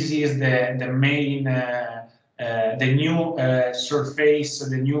 This is the main, the new surface,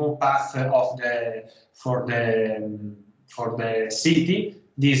 the new path of for the city.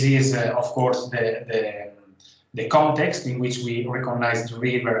 This is, of course, the context in which we recognize the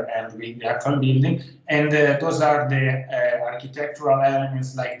river and the actual building, and those are the architectural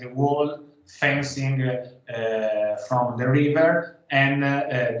elements like the wall, fencing from the river, and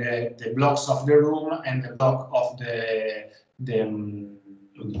the blocks of the room, and the block of the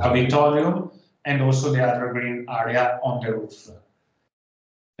auditorium, and also the other green area on the roof.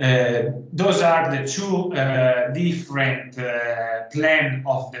 Those are the two different plan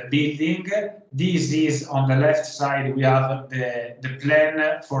of the building. This is on the left side, we have the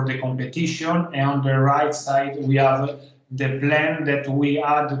plan for the competition, and on the right side we have the plan that we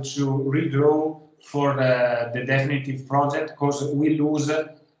had to redraw for the definitive project, because we lose,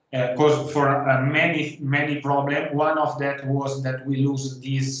 because for many problems. One of that was that we lose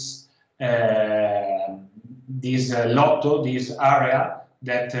this lotto, this area,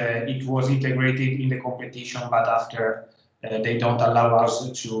 that it was integrated in the competition, but after they don't allow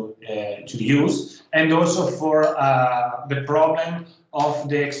us to use, and also for the problem of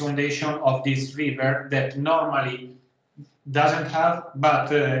the exondation of this river that normally doesn't have,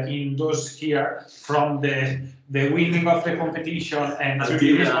 but in those here, from the winning of the competition and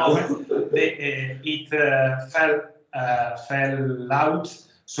until this moment, it fell out.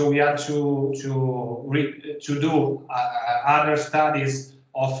 So we had to do other studies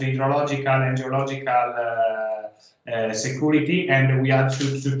of hydrological and geological security, and we had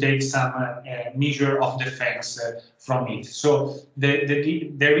to take some measure of defense from it. So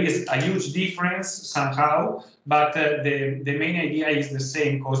there is a huge difference somehow, but the main idea is the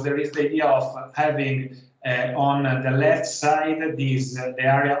same, because there is the idea of having on the left side the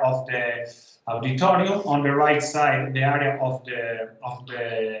area of the auditorium, on the right side the area of the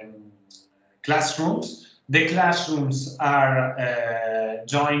classrooms. The classrooms are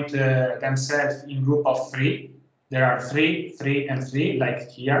joined themselves in group of 3. There are 3, 3, and 3, like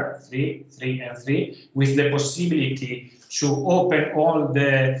here, 3, 3, and 3, with the possibility to open all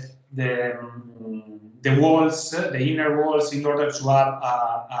the walls, the inner walls, in order to have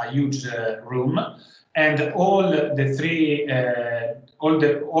a huge room. And all the 3, all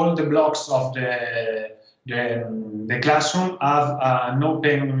the blocks of the classroom have an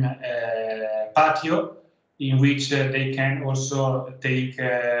open patio in which they can also take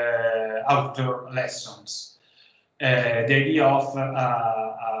outdoor lessons. The idea of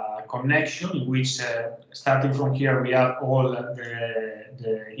a connection in which, starting from here, we have all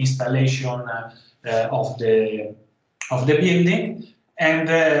the installation of the building, and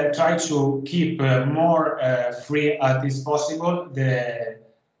try to keep more free as is possible the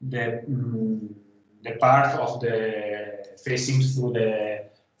part of the facing through the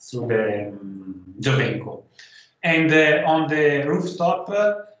Giovenco. And on the rooftop,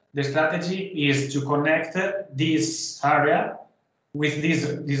 the strategy is to connect this area with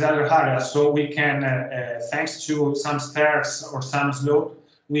this other area, so we can, thanks to some stairs or some slope,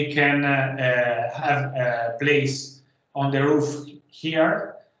 we can have a place on the roof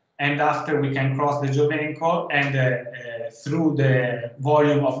here, and after we can cross the Giovenco, and through the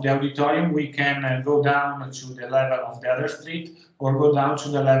volume of the auditorium we can go down to the level of the other street, or go down to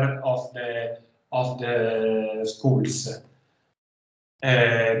the level of the schools.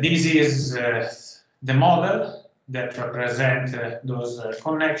 This is the model that represents those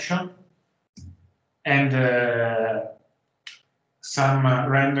connections, and some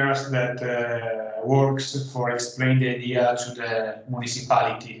renders that works for explain the idea to the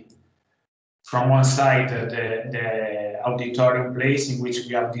municipality. From one side, the auditorium place, in which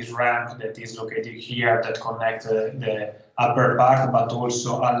we have this ramp that is located here that connects the upper part, but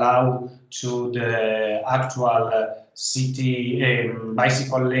also allow to the actual city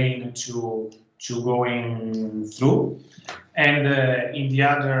bicycle lane to going through. And in the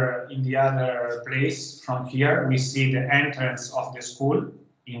other place, from here, we see the entrance of the school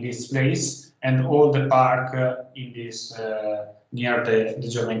in this place, and all the park in this near the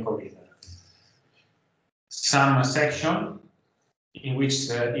German corridor. Some section in which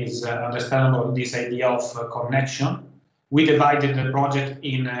is understandable this idea of connection. We divided the project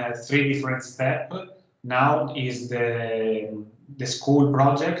in 3 different steps. Now is the school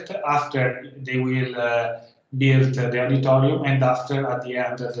project. After they will build the auditorium, and after at the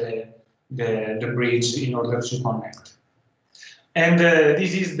end the bridge in order to connect. And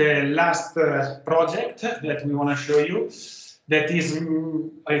this is the last project that we want to show you. That is,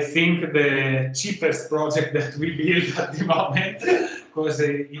 I think, the cheapest project that we built at the moment, because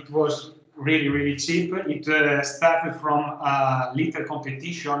it was really, really cheap. It started from a little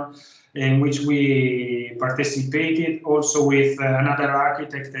competition in which we participated also with another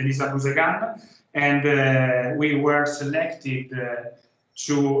architect, Elisa Busegan, and we were selected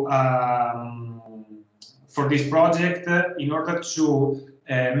to for this project in order to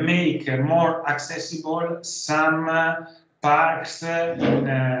make more accessible some parks in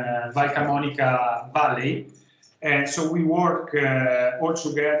Val Camonica Valley. And so we work all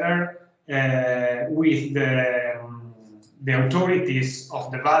together with the authorities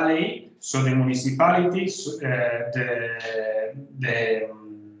of the valley, so the municipalities,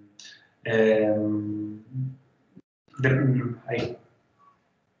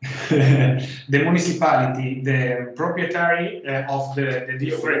 the municipality, the proprietary of the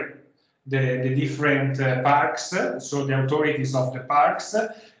different parks, so the authorities of the parks,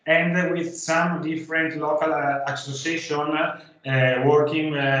 and with some different local association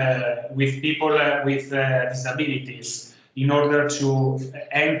working with people with disabilities in order to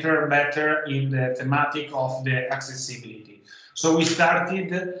enter better in the thematic of the accessibility. So we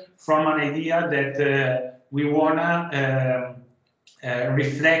started from an idea that we wanna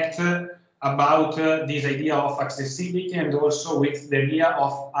reflect about this idea of accessibility, and also with the idea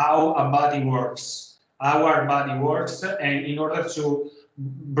of how a body works, our body works, and in order to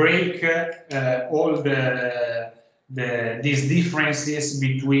break all these differences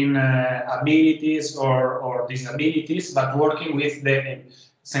between abilities or disabilities, but working with the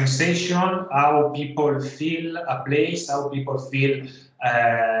sensation, how people feel a place, how people feel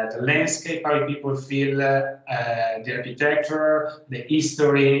the landscape, how people feel the architecture, the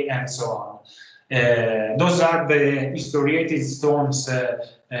history, and so on. Those are the historiated stones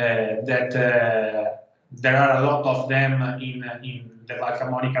that there are a lot of them in the Val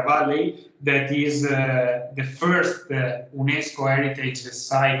Camonica Valley. That is the first UNESCO heritage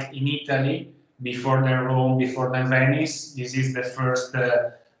site in Italy, before the Rome, before the Venice. This is the first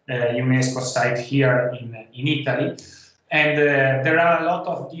UNESCO site here in Italy. And there are a lot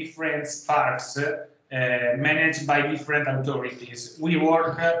of different parks managed by different authorities. We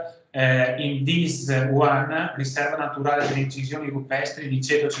work in this one, Riserva Naturale delle Incisioni Rupestri di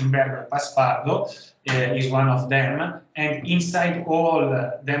Ceto Cimbergo e Paspardo, is one of them. And inside all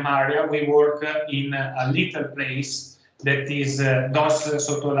them area, we work in a little place that is Dos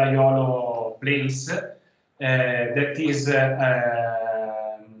Sottolaiolo place, that is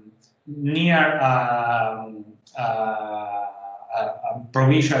near a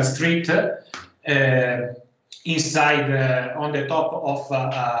provincial street, inside on the top of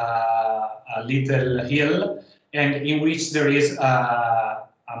a little hill, and in which there is a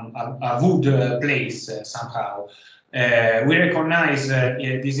wood place somehow. We recognize,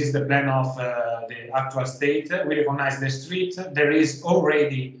 this is the plan of the actual state, we recognize the street, there is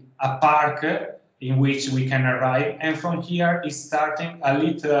already a park in which we can arrive, and from here is starting a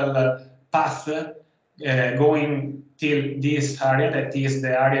little path going till this area, that is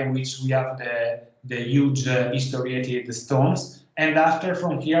the area in which we have the huge historiated stones. And after,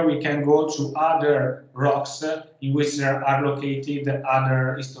 from here, we can go to other rocks in which there are located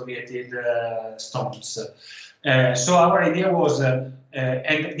other historiated stones. So our idea was,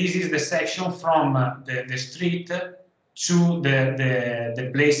 and this is the section from the street to the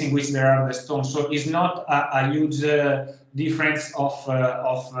place in which there are the stones. So it's not a huge difference of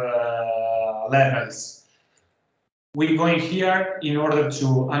levels. We're going here in order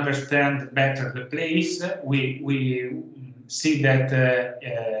to understand better the place. We see that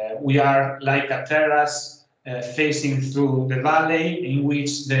we are like a terrace facing through the valley, in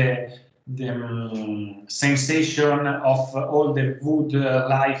which the sensation of all the wood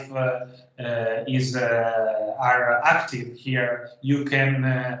life are active here. You can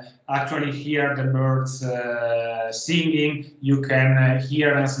actually hear the birds singing. You can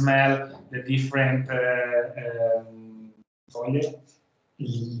hear and smell the different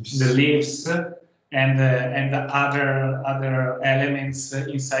the leaves and the other elements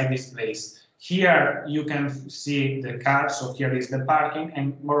inside this place. Here you can see the car, so here is the parking,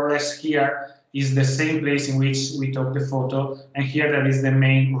 and more or less here is the same place in which we took the photo, and here there is the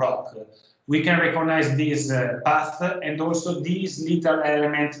main rock. We can recognize this path, and also this little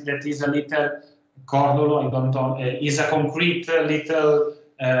element that is a little cordolo, I don't know, is a concrete little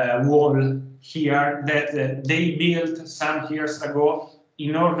wall here that they built some years ago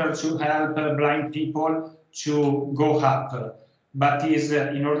in order to help blind people to go up, but is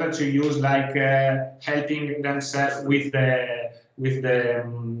in order to use like helping themselves with the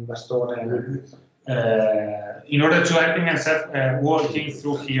bastone, in order to helping themselves walking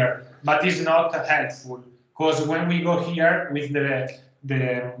through here, but is not helpful because when we go here with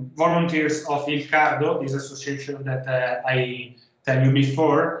the volunteers of Il Cardo, this association that I tell you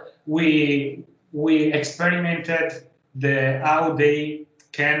before, we experimented how they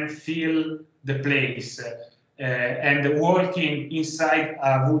can feel the place, and walking inside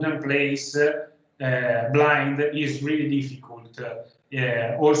a wooden place blind is really difficult.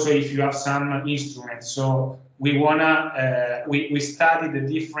 Also, if you have some instruments, so we wanna we study the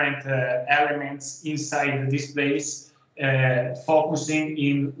different elements inside this place, focusing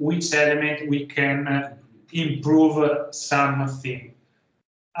in which element we can improve something.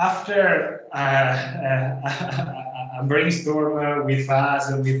 After a brainstorm with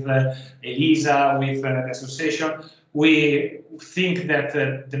us, with Elisa, with the association, we think that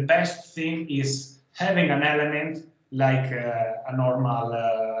the best thing is having an element like a normal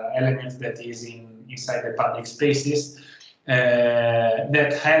element that is inside the public spaces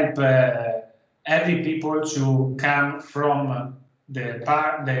that help every people to come from the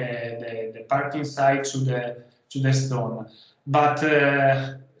parking side to the stone, but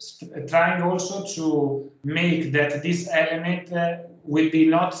trying also to make that this element will be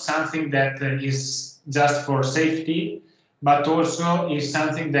not something that is just for safety, but also is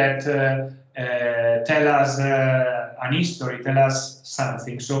something that tell us an history, tell us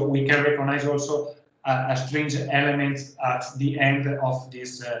something. So we can recognize also a strange element at the end of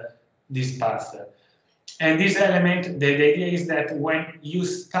this path. And this element, the idea is that when you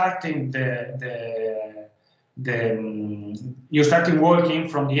starting you starting walking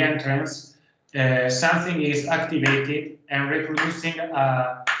from the entrance, something is activated and reproducing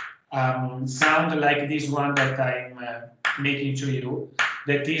a sound like this one that I'm making to you.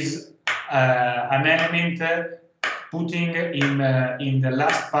 That is an element putting in the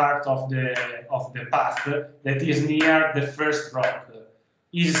last part of the path that is near the first rock.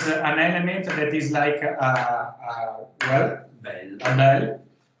 Is an element that is like a bell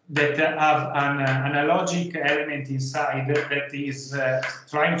that have an analogic element inside that is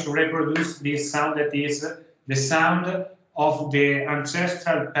trying to reproduce this sound, that is the sound of the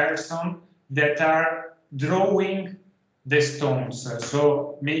ancestral person that are drawing the stones,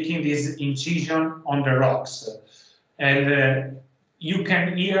 so making this incision on the rocks. And you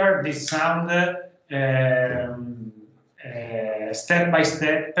can hear this sound step by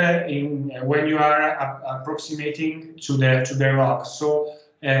step when you are approximating to the rock. So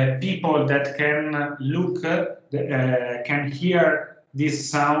people that can look can hear this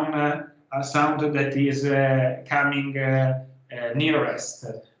sound, a sound that is coming nearest,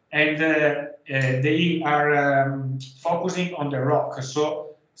 and they are focusing on the rock.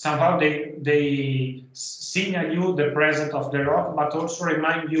 So somehow they signal you the presence of the rock, but also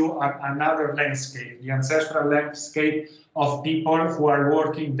remind you another landscape, the ancestral landscape of people who are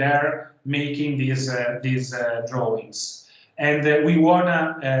working there, making these drawings. And we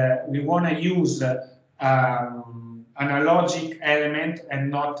wanna use analogic element and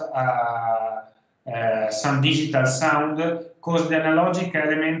not some digital sound, because the analogic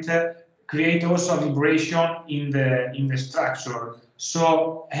element create also a vibration in the structure.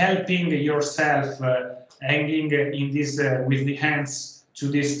 So helping yourself hanging in this with the hands to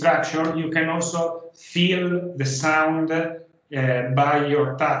this structure, you can also feel the sound by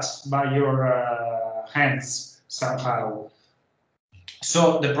your touch, by your hands somehow.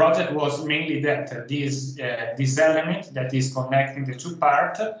 So the project was mainly that this element that is connecting the two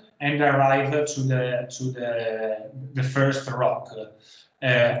parts and arrive to the first rock.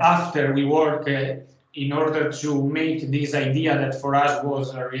 After we work in order to make this idea that for us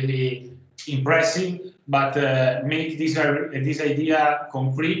was really impressive, but make this idea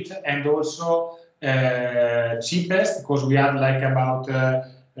concrete and also cheapest, because we had like about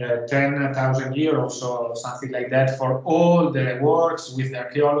 10,000 euros or something like that for all the works with the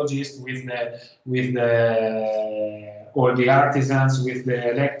archaeologists, with all the artisans, with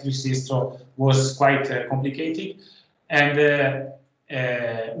the electricists. So was quite complicated, and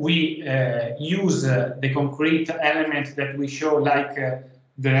we use the concrete element that we show, like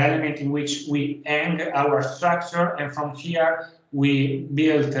the element in which we hang our structure, and from here we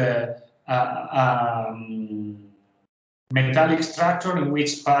built a metallic structure in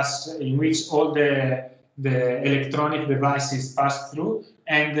which all the electronic devices pass through,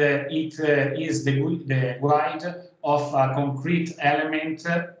 and it is the guide of a concrete element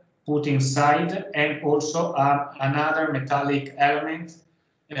put inside, and also another metallic element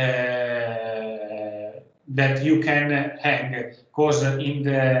that you can hang, because in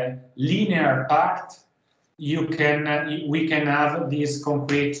the linear part we can have these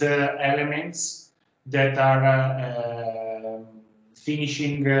concrete elements that are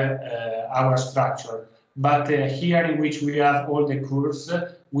finishing our structure. But here, in which we have all the curves,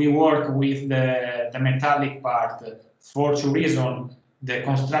 we work with the metallic part for two reasons. The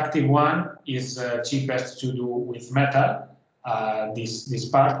constructive one is cheapest to do with metal, this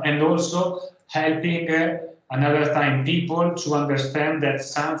part, and also helping another time people to understand that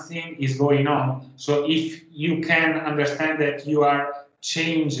something is going on. So if you can understand that you are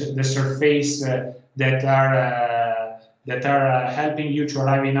change the surface that are helping you to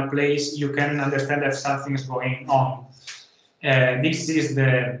arrive in a place, you can understand that something is going on. This is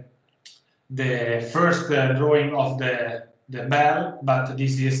the first drawing of the bell, but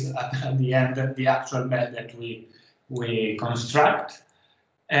this is at the end the actual bell that we construct.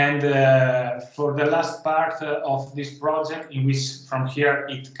 And for the last part of this project, in which from here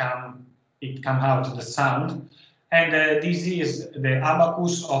it come out the sound, and this is the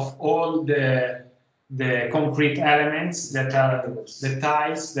abacus of all the concrete elements that are the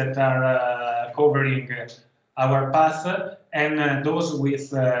tiles that are covering our path, and those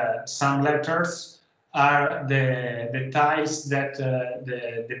with some letters are the tiles that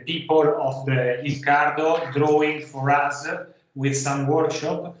the people of the Ricardo drawing for us with some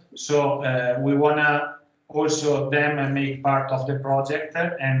workshop. So we wanna also them make part of the project,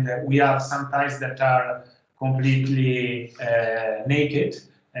 and we have some tiles that are completely naked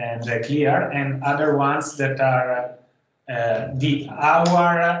and clear, and other ones that are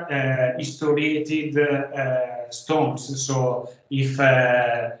our historiated stones. So if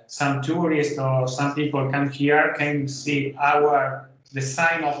some tourists or some people come here, can see the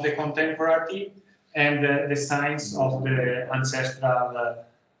sign of the contemporary and the signs of the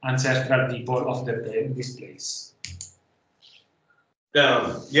ancestral people of this place.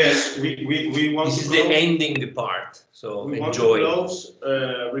 Yes, we want this to is the ending part, so we enjoy. Want to close,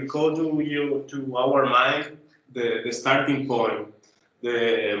 recall to our mind the starting point,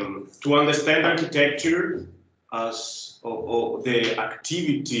 to understand architecture as the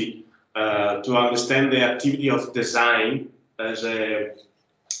activity, to understand the activity of design as a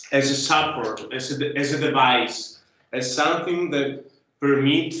support, as a device, as something that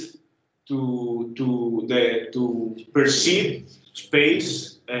permits to perceive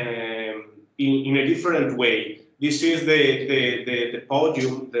space in a different way. This is the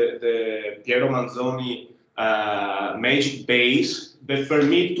podium, the Piero Manzoni magic base that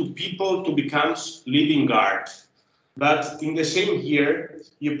permit to people to become living art. But in the same year,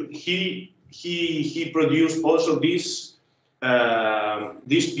 he produced also this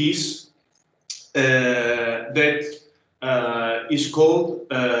piece that is called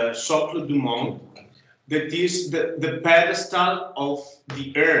Socle du Monde, that is the pedestal of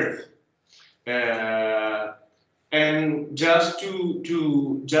the earth. And just to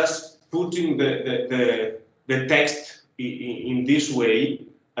putting the text in this way,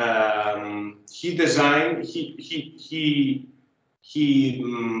 he designed, he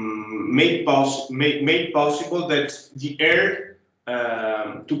made possible that the earth,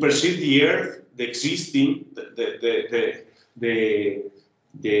 to perceive the earth, the existing,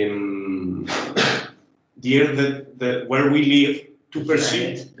 the earth where we live, to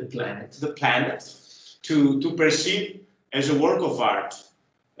perceive the planet, to perceive as a work of art.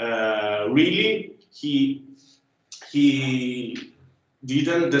 Really, he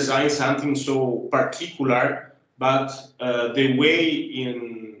didn't design something so particular, but the way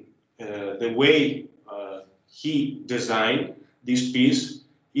he designed this piece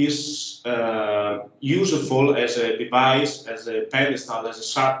is useful as a device, as a pedestal, as a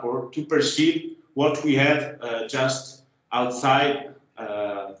support to perceive what we have just outside,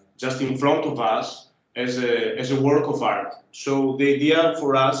 just in front of us, as a work of art. So the idea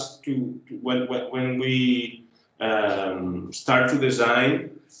for us when we start to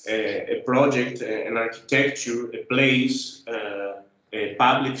design a project, an architecture, a place, a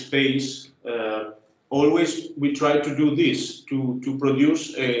public space, always we try to do this, to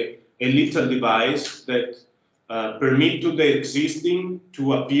produce a little device that permit to the existing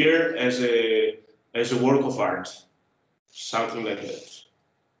to appear as a work of art, something like that.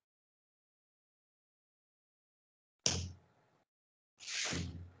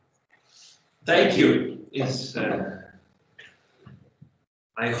 Thank you. It's,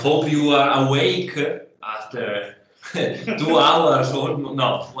 I hope you are awake after 2 hours or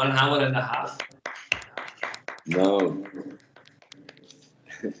no, 1 hour and a half. No.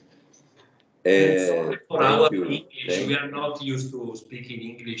 Sorry for our you. English. We are not used to speaking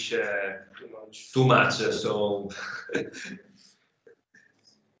English too much, so.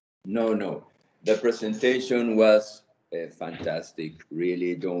 No. The presentation was fantastic.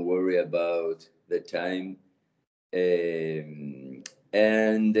 Really, don't worry about the time.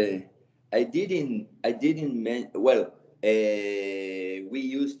 And I didn't well, we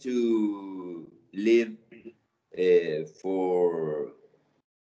used to live for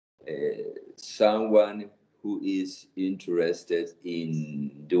someone who is interested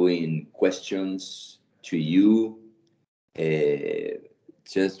in doing questions to you,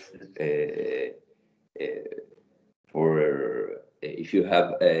 just for if you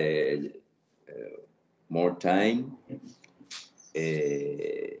have more time,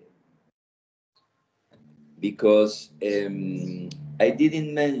 because I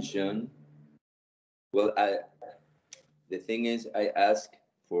didn't mention. Well, the thing is, I asked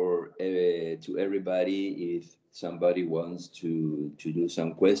for to everybody if somebody wants to do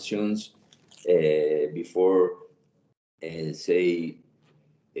some questions before say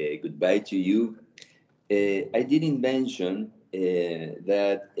goodbye to you. I didn't mention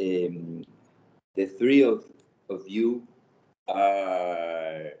that the three of you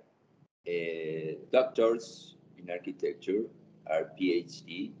are doctors in architecture, are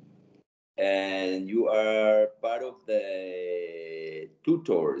PhD, and you are part of the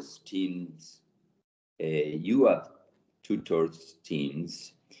tutors teams, IUAV tutors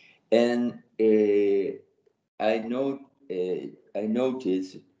teams, and I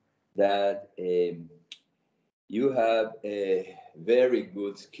noticed that you have a very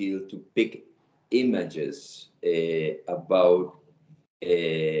good skill to pick images about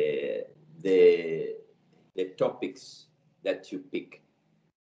the topics that you pick.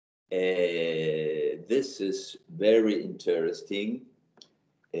 This is very interesting.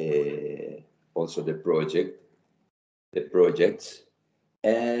 Also the projects,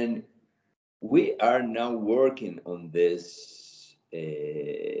 and we are now working on this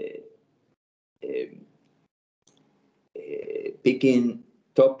picking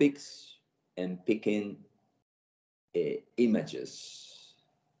topics and picking images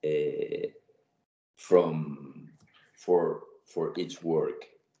for each work.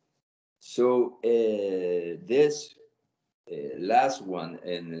 So this last one,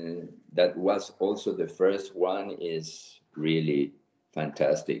 and that was also the first one, is really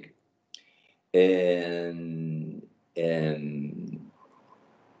fantastic. And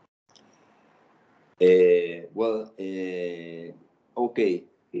well, okay,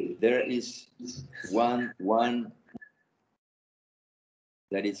 there is one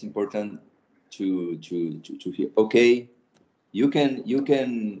that is important to hear. Okay, you can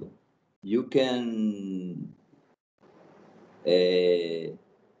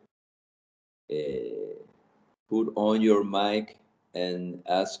put on your mic and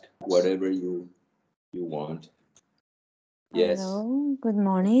ask whatever you want. Yes. Hello, good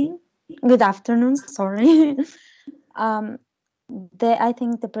morning. Good afternoon, sorry. I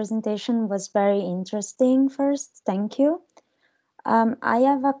think the presentation was very interesting first, thank you. I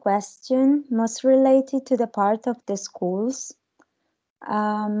have a question most related to the part of the schools.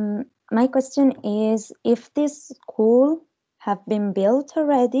 My question is if this school have been built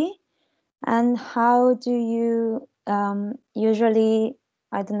already, and how do you usually,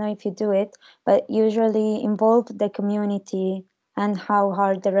 I don't know if you do it, but usually involve the community, and how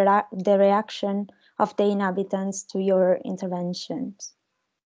are the reaction of the inhabitants to your interventions?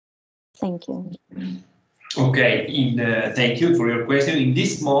 Thank you. Okay, thank you for your question. In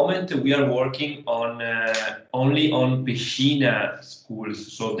this moment, we are working on only on piscina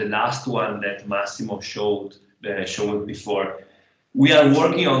schools, so the last one that Massimo showed before. We are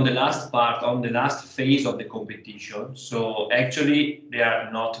working on the last part, on the last phase of the competition. So actually, they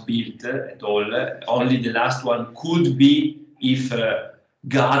are not built at all. Only the last one could be if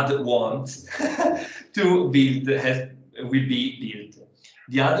God wants to build, will be built.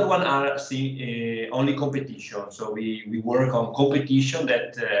 The other one are only competition. So we work on competition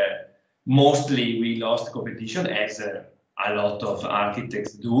that mostly we lost competition, as a lot of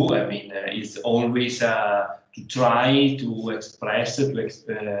architects do. I mean, it's always to try to express,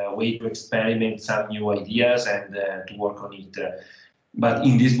 way to experiment some new ideas and to work on it. But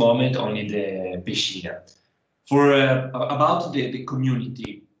in this moment, only the piscina. For about the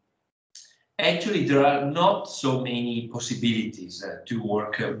community. actually there are not so many possibilities to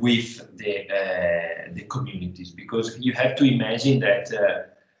work with the communities, because you have to imagine that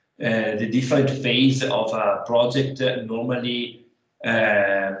the different phase of a project normally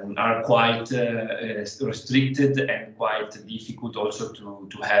are quite restricted and quite difficult also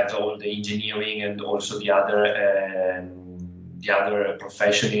to have all the engineering and also the other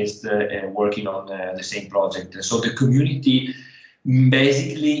professionals working on the same project. So the community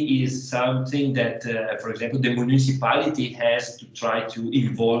basically is something that, for example, the municipality has to try to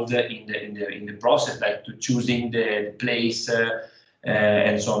involve in the process, like to choosing the place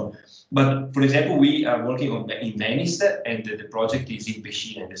and so on. But for example, we are working in Venice, and the project is in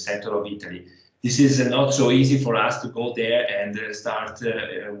Pescina, in the center of Italy. This is not so easy for us to go there and start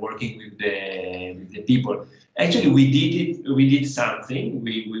working with the people. Actually, we did it. We did something.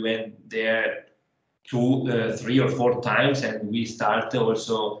 We went there 2, 3 or 4 times, and we started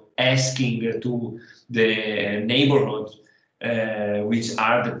also asking to the neighborhood which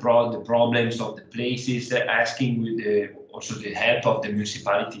are the problems of the places, asking with also the help of the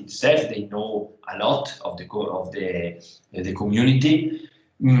municipality itself. They know a lot of the community,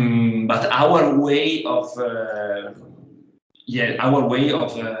 but our way of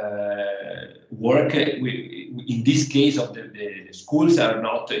work, in this case of the schools, are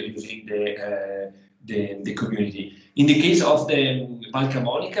not using the community. In the case of the Val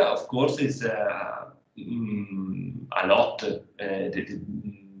Camonica, of course, it's a lot.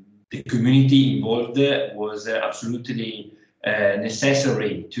 The community involved was absolutely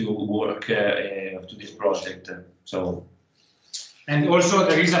necessary to work to this project. So, and also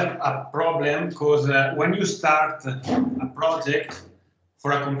there is a problem, because when you start a project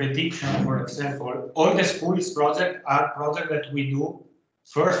for a competition, for example, all the schools projects are projects that we do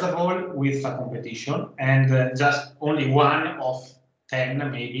first of all with a competition, and just only 1 of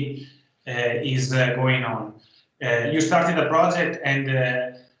 10 maybe is going on. You started a project and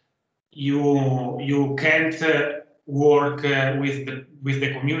you can't work with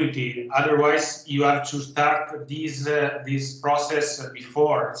the community. Otherwise, you have to start this process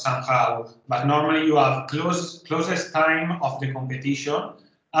before somehow. But normally, you have closest time of the competition.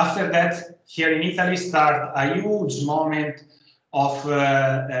 After that, here in Italy, start a huge moment of for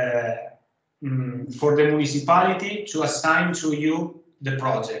the municipality to assign to you the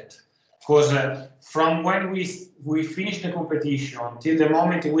project, because from when we finish the competition till the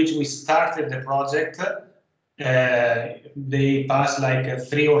moment in which we started the project, they pass like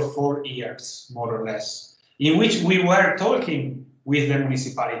 3 or 4 years, more or less, in which we were talking with the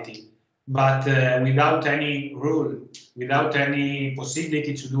municipality, but without any rule, without any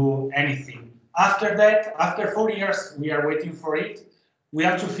possibility to do anything. After that, after 4 years, we are waiting for it. We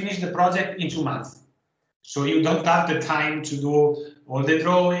have to finish the project in 2 months. So you don't have the time to do all the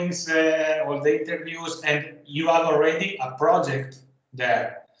drawings, all the interviews, and you have already a project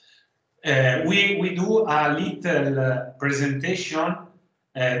there. We do a little presentation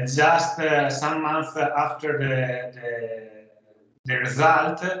just some months after the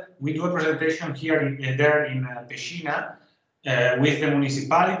result. We do a presentation here there in Pescina with the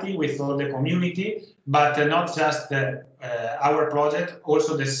municipality, with all the community, but not just our project,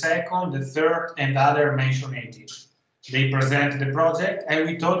 also the second, the third, and other mentioned natives. They present the project, and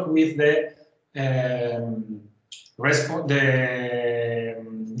we talk with the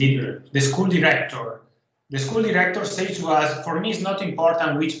school director. The school director says to us, for me, it's not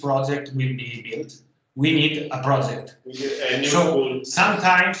important which project will be built. We need a project. So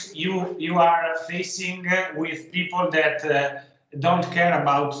sometimes you are facing with people that don't care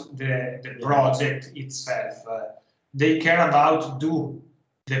about the project itself. They care about do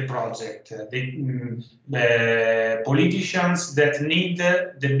the project. The politicians that need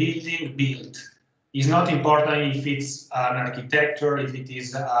the building built. It's not important if it's an architecture, if it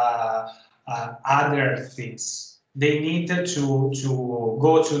is other things. They need to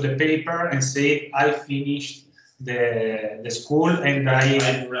go to the paper and say, I finished the school and I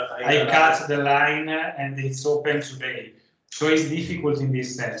cut the line and it's open today. So it's difficult in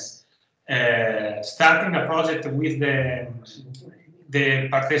this sense. Starting a project with the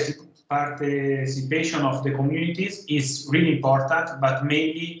participation of the communities is really important, but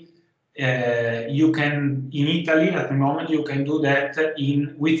maybe you can, in Italy at the moment, you can do that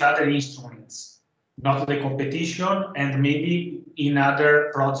with other instruments, not the competition, and maybe in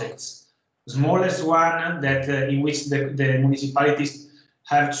other projects. Smallest one that in which the municipalities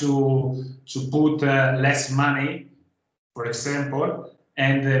have to put less money, for example,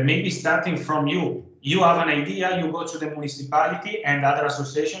 and maybe starting from you. You have an idea, you go to the municipality and other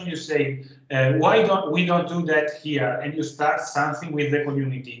association, you say, why don't we do that here? And you start something with the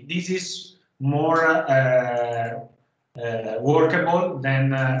community. This is more workable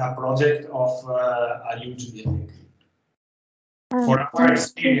than a project of a huge building. For our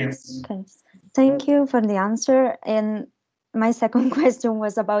experience. Okay. Thank you for the answer. And my second question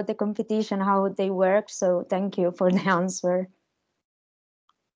was about the competition, how they work. So thank you for the answer.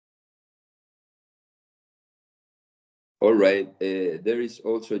 All right. There is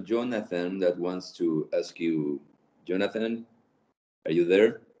also Jonathan that wants to ask you. Jonathan, are you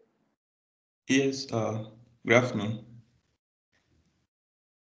there? Yes, good afternoon.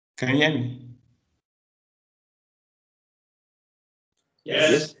 Can you hear me?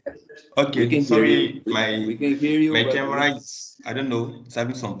 Yes. Okay, We can sorry, hear you. We can hear you. my camera is, I don't know, it's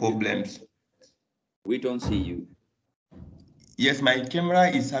having some problems. We don't see you. Yes, my camera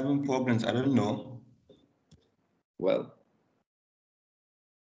is having problems, I don't know. Well,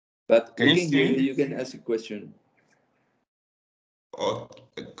 but Can we you can see hear me? you. You can ask a question. Oh,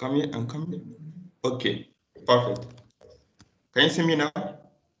 I'm coming. Okay, perfect. Can you see me now?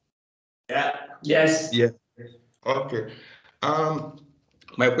 Yeah. Yes. Yeah. Okay.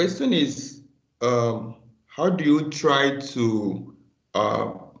 My question is, how do you try to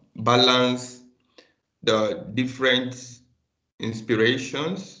balance the different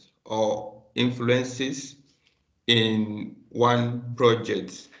inspirations or influences in one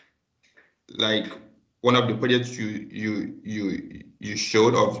project? Like one of the projects you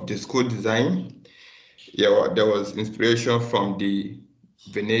showed of the school design, yeah, there was inspiration from the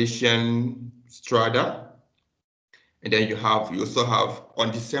Venetian strata, and then you also have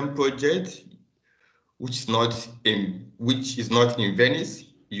on the same project, which is not in Venice,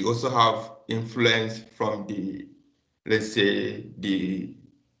 you also have influence from the, let's say, the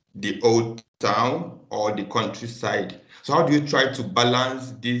old town or the countryside. So how do you try to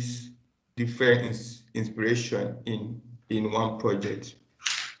balance this different inspiration in one project?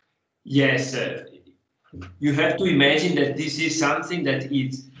 Yes. You have to imagine that this is something that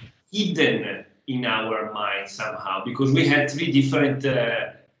is hidden in our mind somehow, because we had three different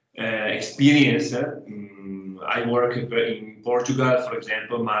experience. I work in Portugal, for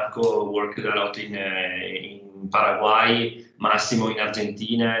example. Marco worked a lot in Paraguay, Massimo in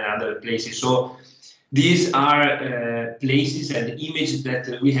Argentina and other places. So these are places and images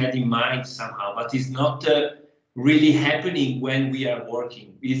that we had in mind somehow, but it's not really happening when we are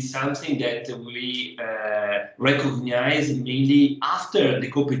working. It's something that we recognize mainly after the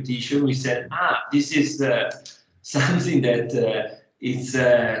competition. We said, this is something that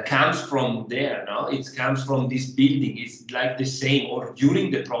comes from there, no? It comes from this building. It's like the same, or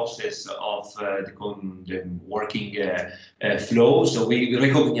during the process of the working flow. So we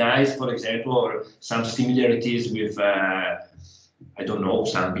recognize, for example, some similarities with I don't know,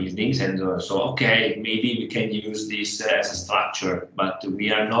 some buildings, and so okay, maybe we can use this as a structure, but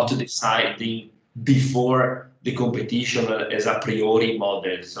we are not deciding before the competition as a priori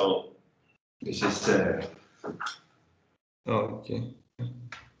model. So this is. Okay.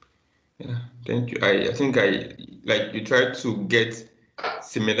 Yeah, thank you. I think like you try to get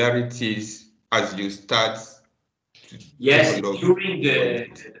similarities as you start to develop During the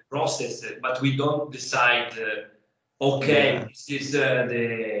process, but we don't decide. Okay, yeah. This is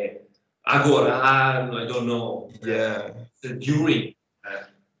the agora. I don't know. Yeah. During.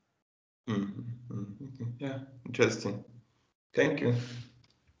 Yeah, interesting. Thank you.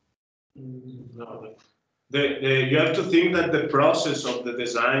 No, you have to think that the process of the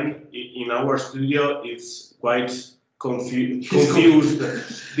design in our studio is quite confused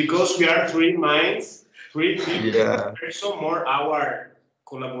because we are three minds, three people, Yeah. also more our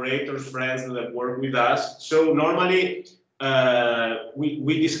collaborators, friends that work with us. So normally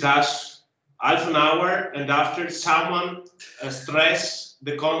we discuss half an hour, and after someone stress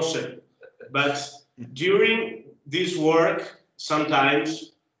the concept. But during this work,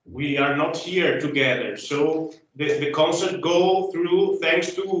 sometimes we are not here together. So the concept go through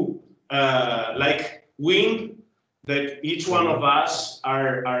thanks to like wind that each one of us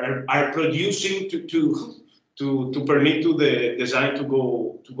are producing to permit to the design to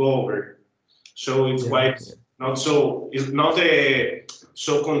go over. So it's it's not a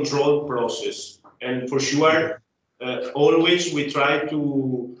so controlled process. And for sure, always we try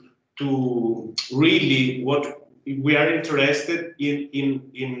to really what we are interested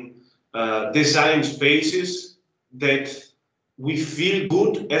in design spaces that we feel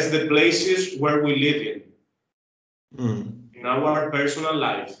good as the places where we live in our personal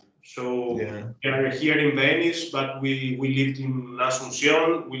life. So we are here in Venice, but we lived in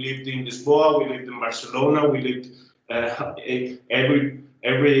Asunción, we lived in Lisboa, we lived in Barcelona, we lived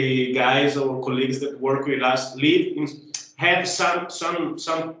every guys or colleagues that work with us have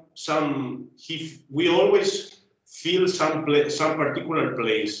some we always feel some particular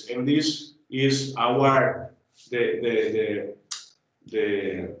place, and this is the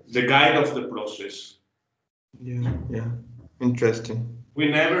guide of the process. Yeah, yeah, interesting. We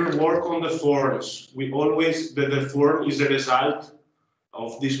never work on the forms. We always, the form is a result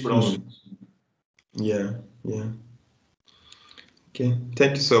of this process. Yeah, yeah. Okay,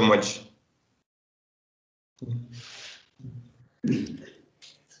 thank you so much.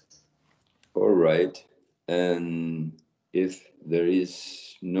 All right, and if there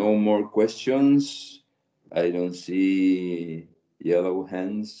is no more questions, I don't see yellow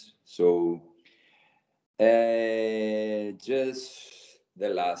hands, so just the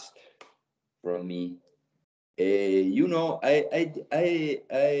last from me. You know, I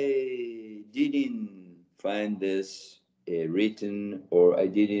didn't find this written, or I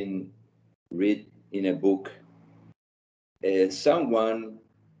didn't read in a book. Someone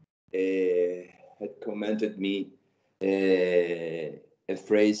had commented me a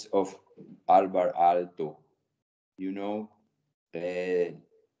phrase of Alvar Aalto, you know,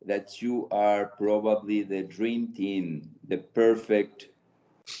 that you are probably the dream team, the perfect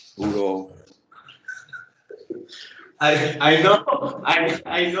bureau. I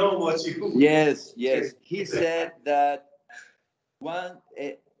know what you. Yes, yes. He said that one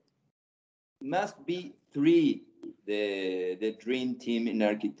must be three, the dream team in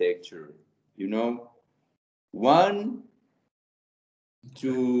architecture. You know, one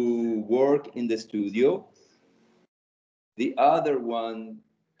to work in the studio, the other one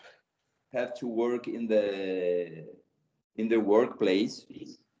have to work in the workplace,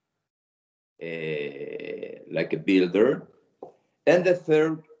 like a builder, and the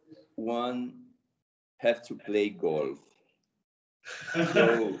third one have to play golf.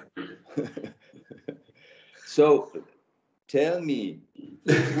 So, so tell me,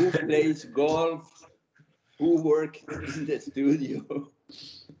 who plays golf, who works in the studio,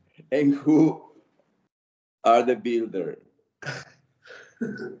 and who are the builder?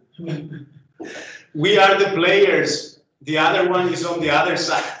 We are the players. The other one is on the other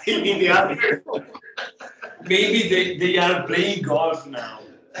side. In the other. Maybe they are playing golf now.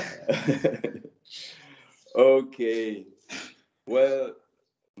 Okay. Well,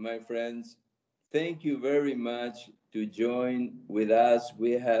 my friends, thank you very much to join with us.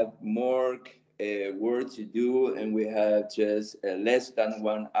 We have more work to do, and we have just less than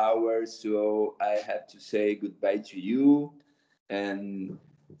 1 hour. So I have to say goodbye to you, and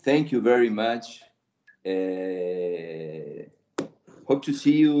thank you very much. Hope to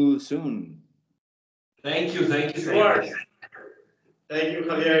see you soon. Thank you Thank you,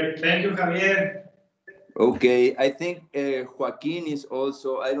 Javier. Thank you, Javier. Okay, I think Joaquin is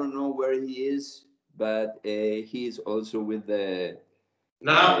also, I don't know where he is, but he is also with the...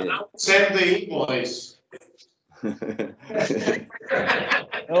 Now send the invoice.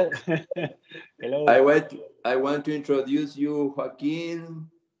 Oh, hello. I want to introduce you, Joaquin.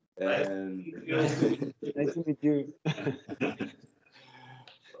 And... Nice to meet you.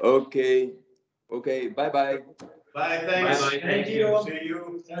 Okay, bye-bye. Bye, thanks. Bye-bye. Thank you. See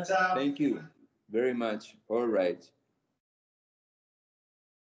you. Ciao, ciao. Thank you very much. All right.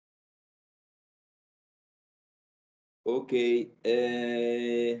 Okay,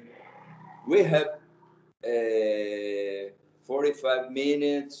 we have 45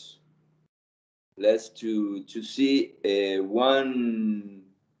 minutes. Let's to see one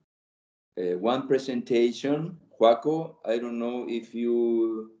presentation. Joaco, I don't know if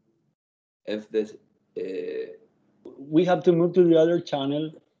this. We have to move to the other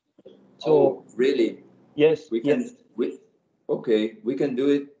channel. So, oh, really? yes, We can. yes. Okay, we can do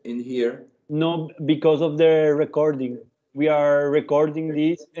it in here. No, because of the recording. We are recording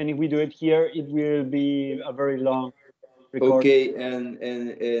this, and if we do it here, it will be a very long recording. Okay,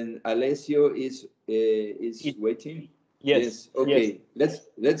 and Alessio is waiting. Yes. Okay. Yes.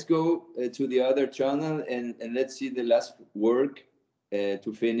 Let's go to the other channel and let's see the last work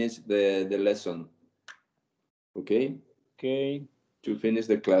to finish the lesson. Okay. Okay. To finish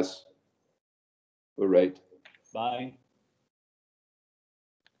the class. All right. Bye.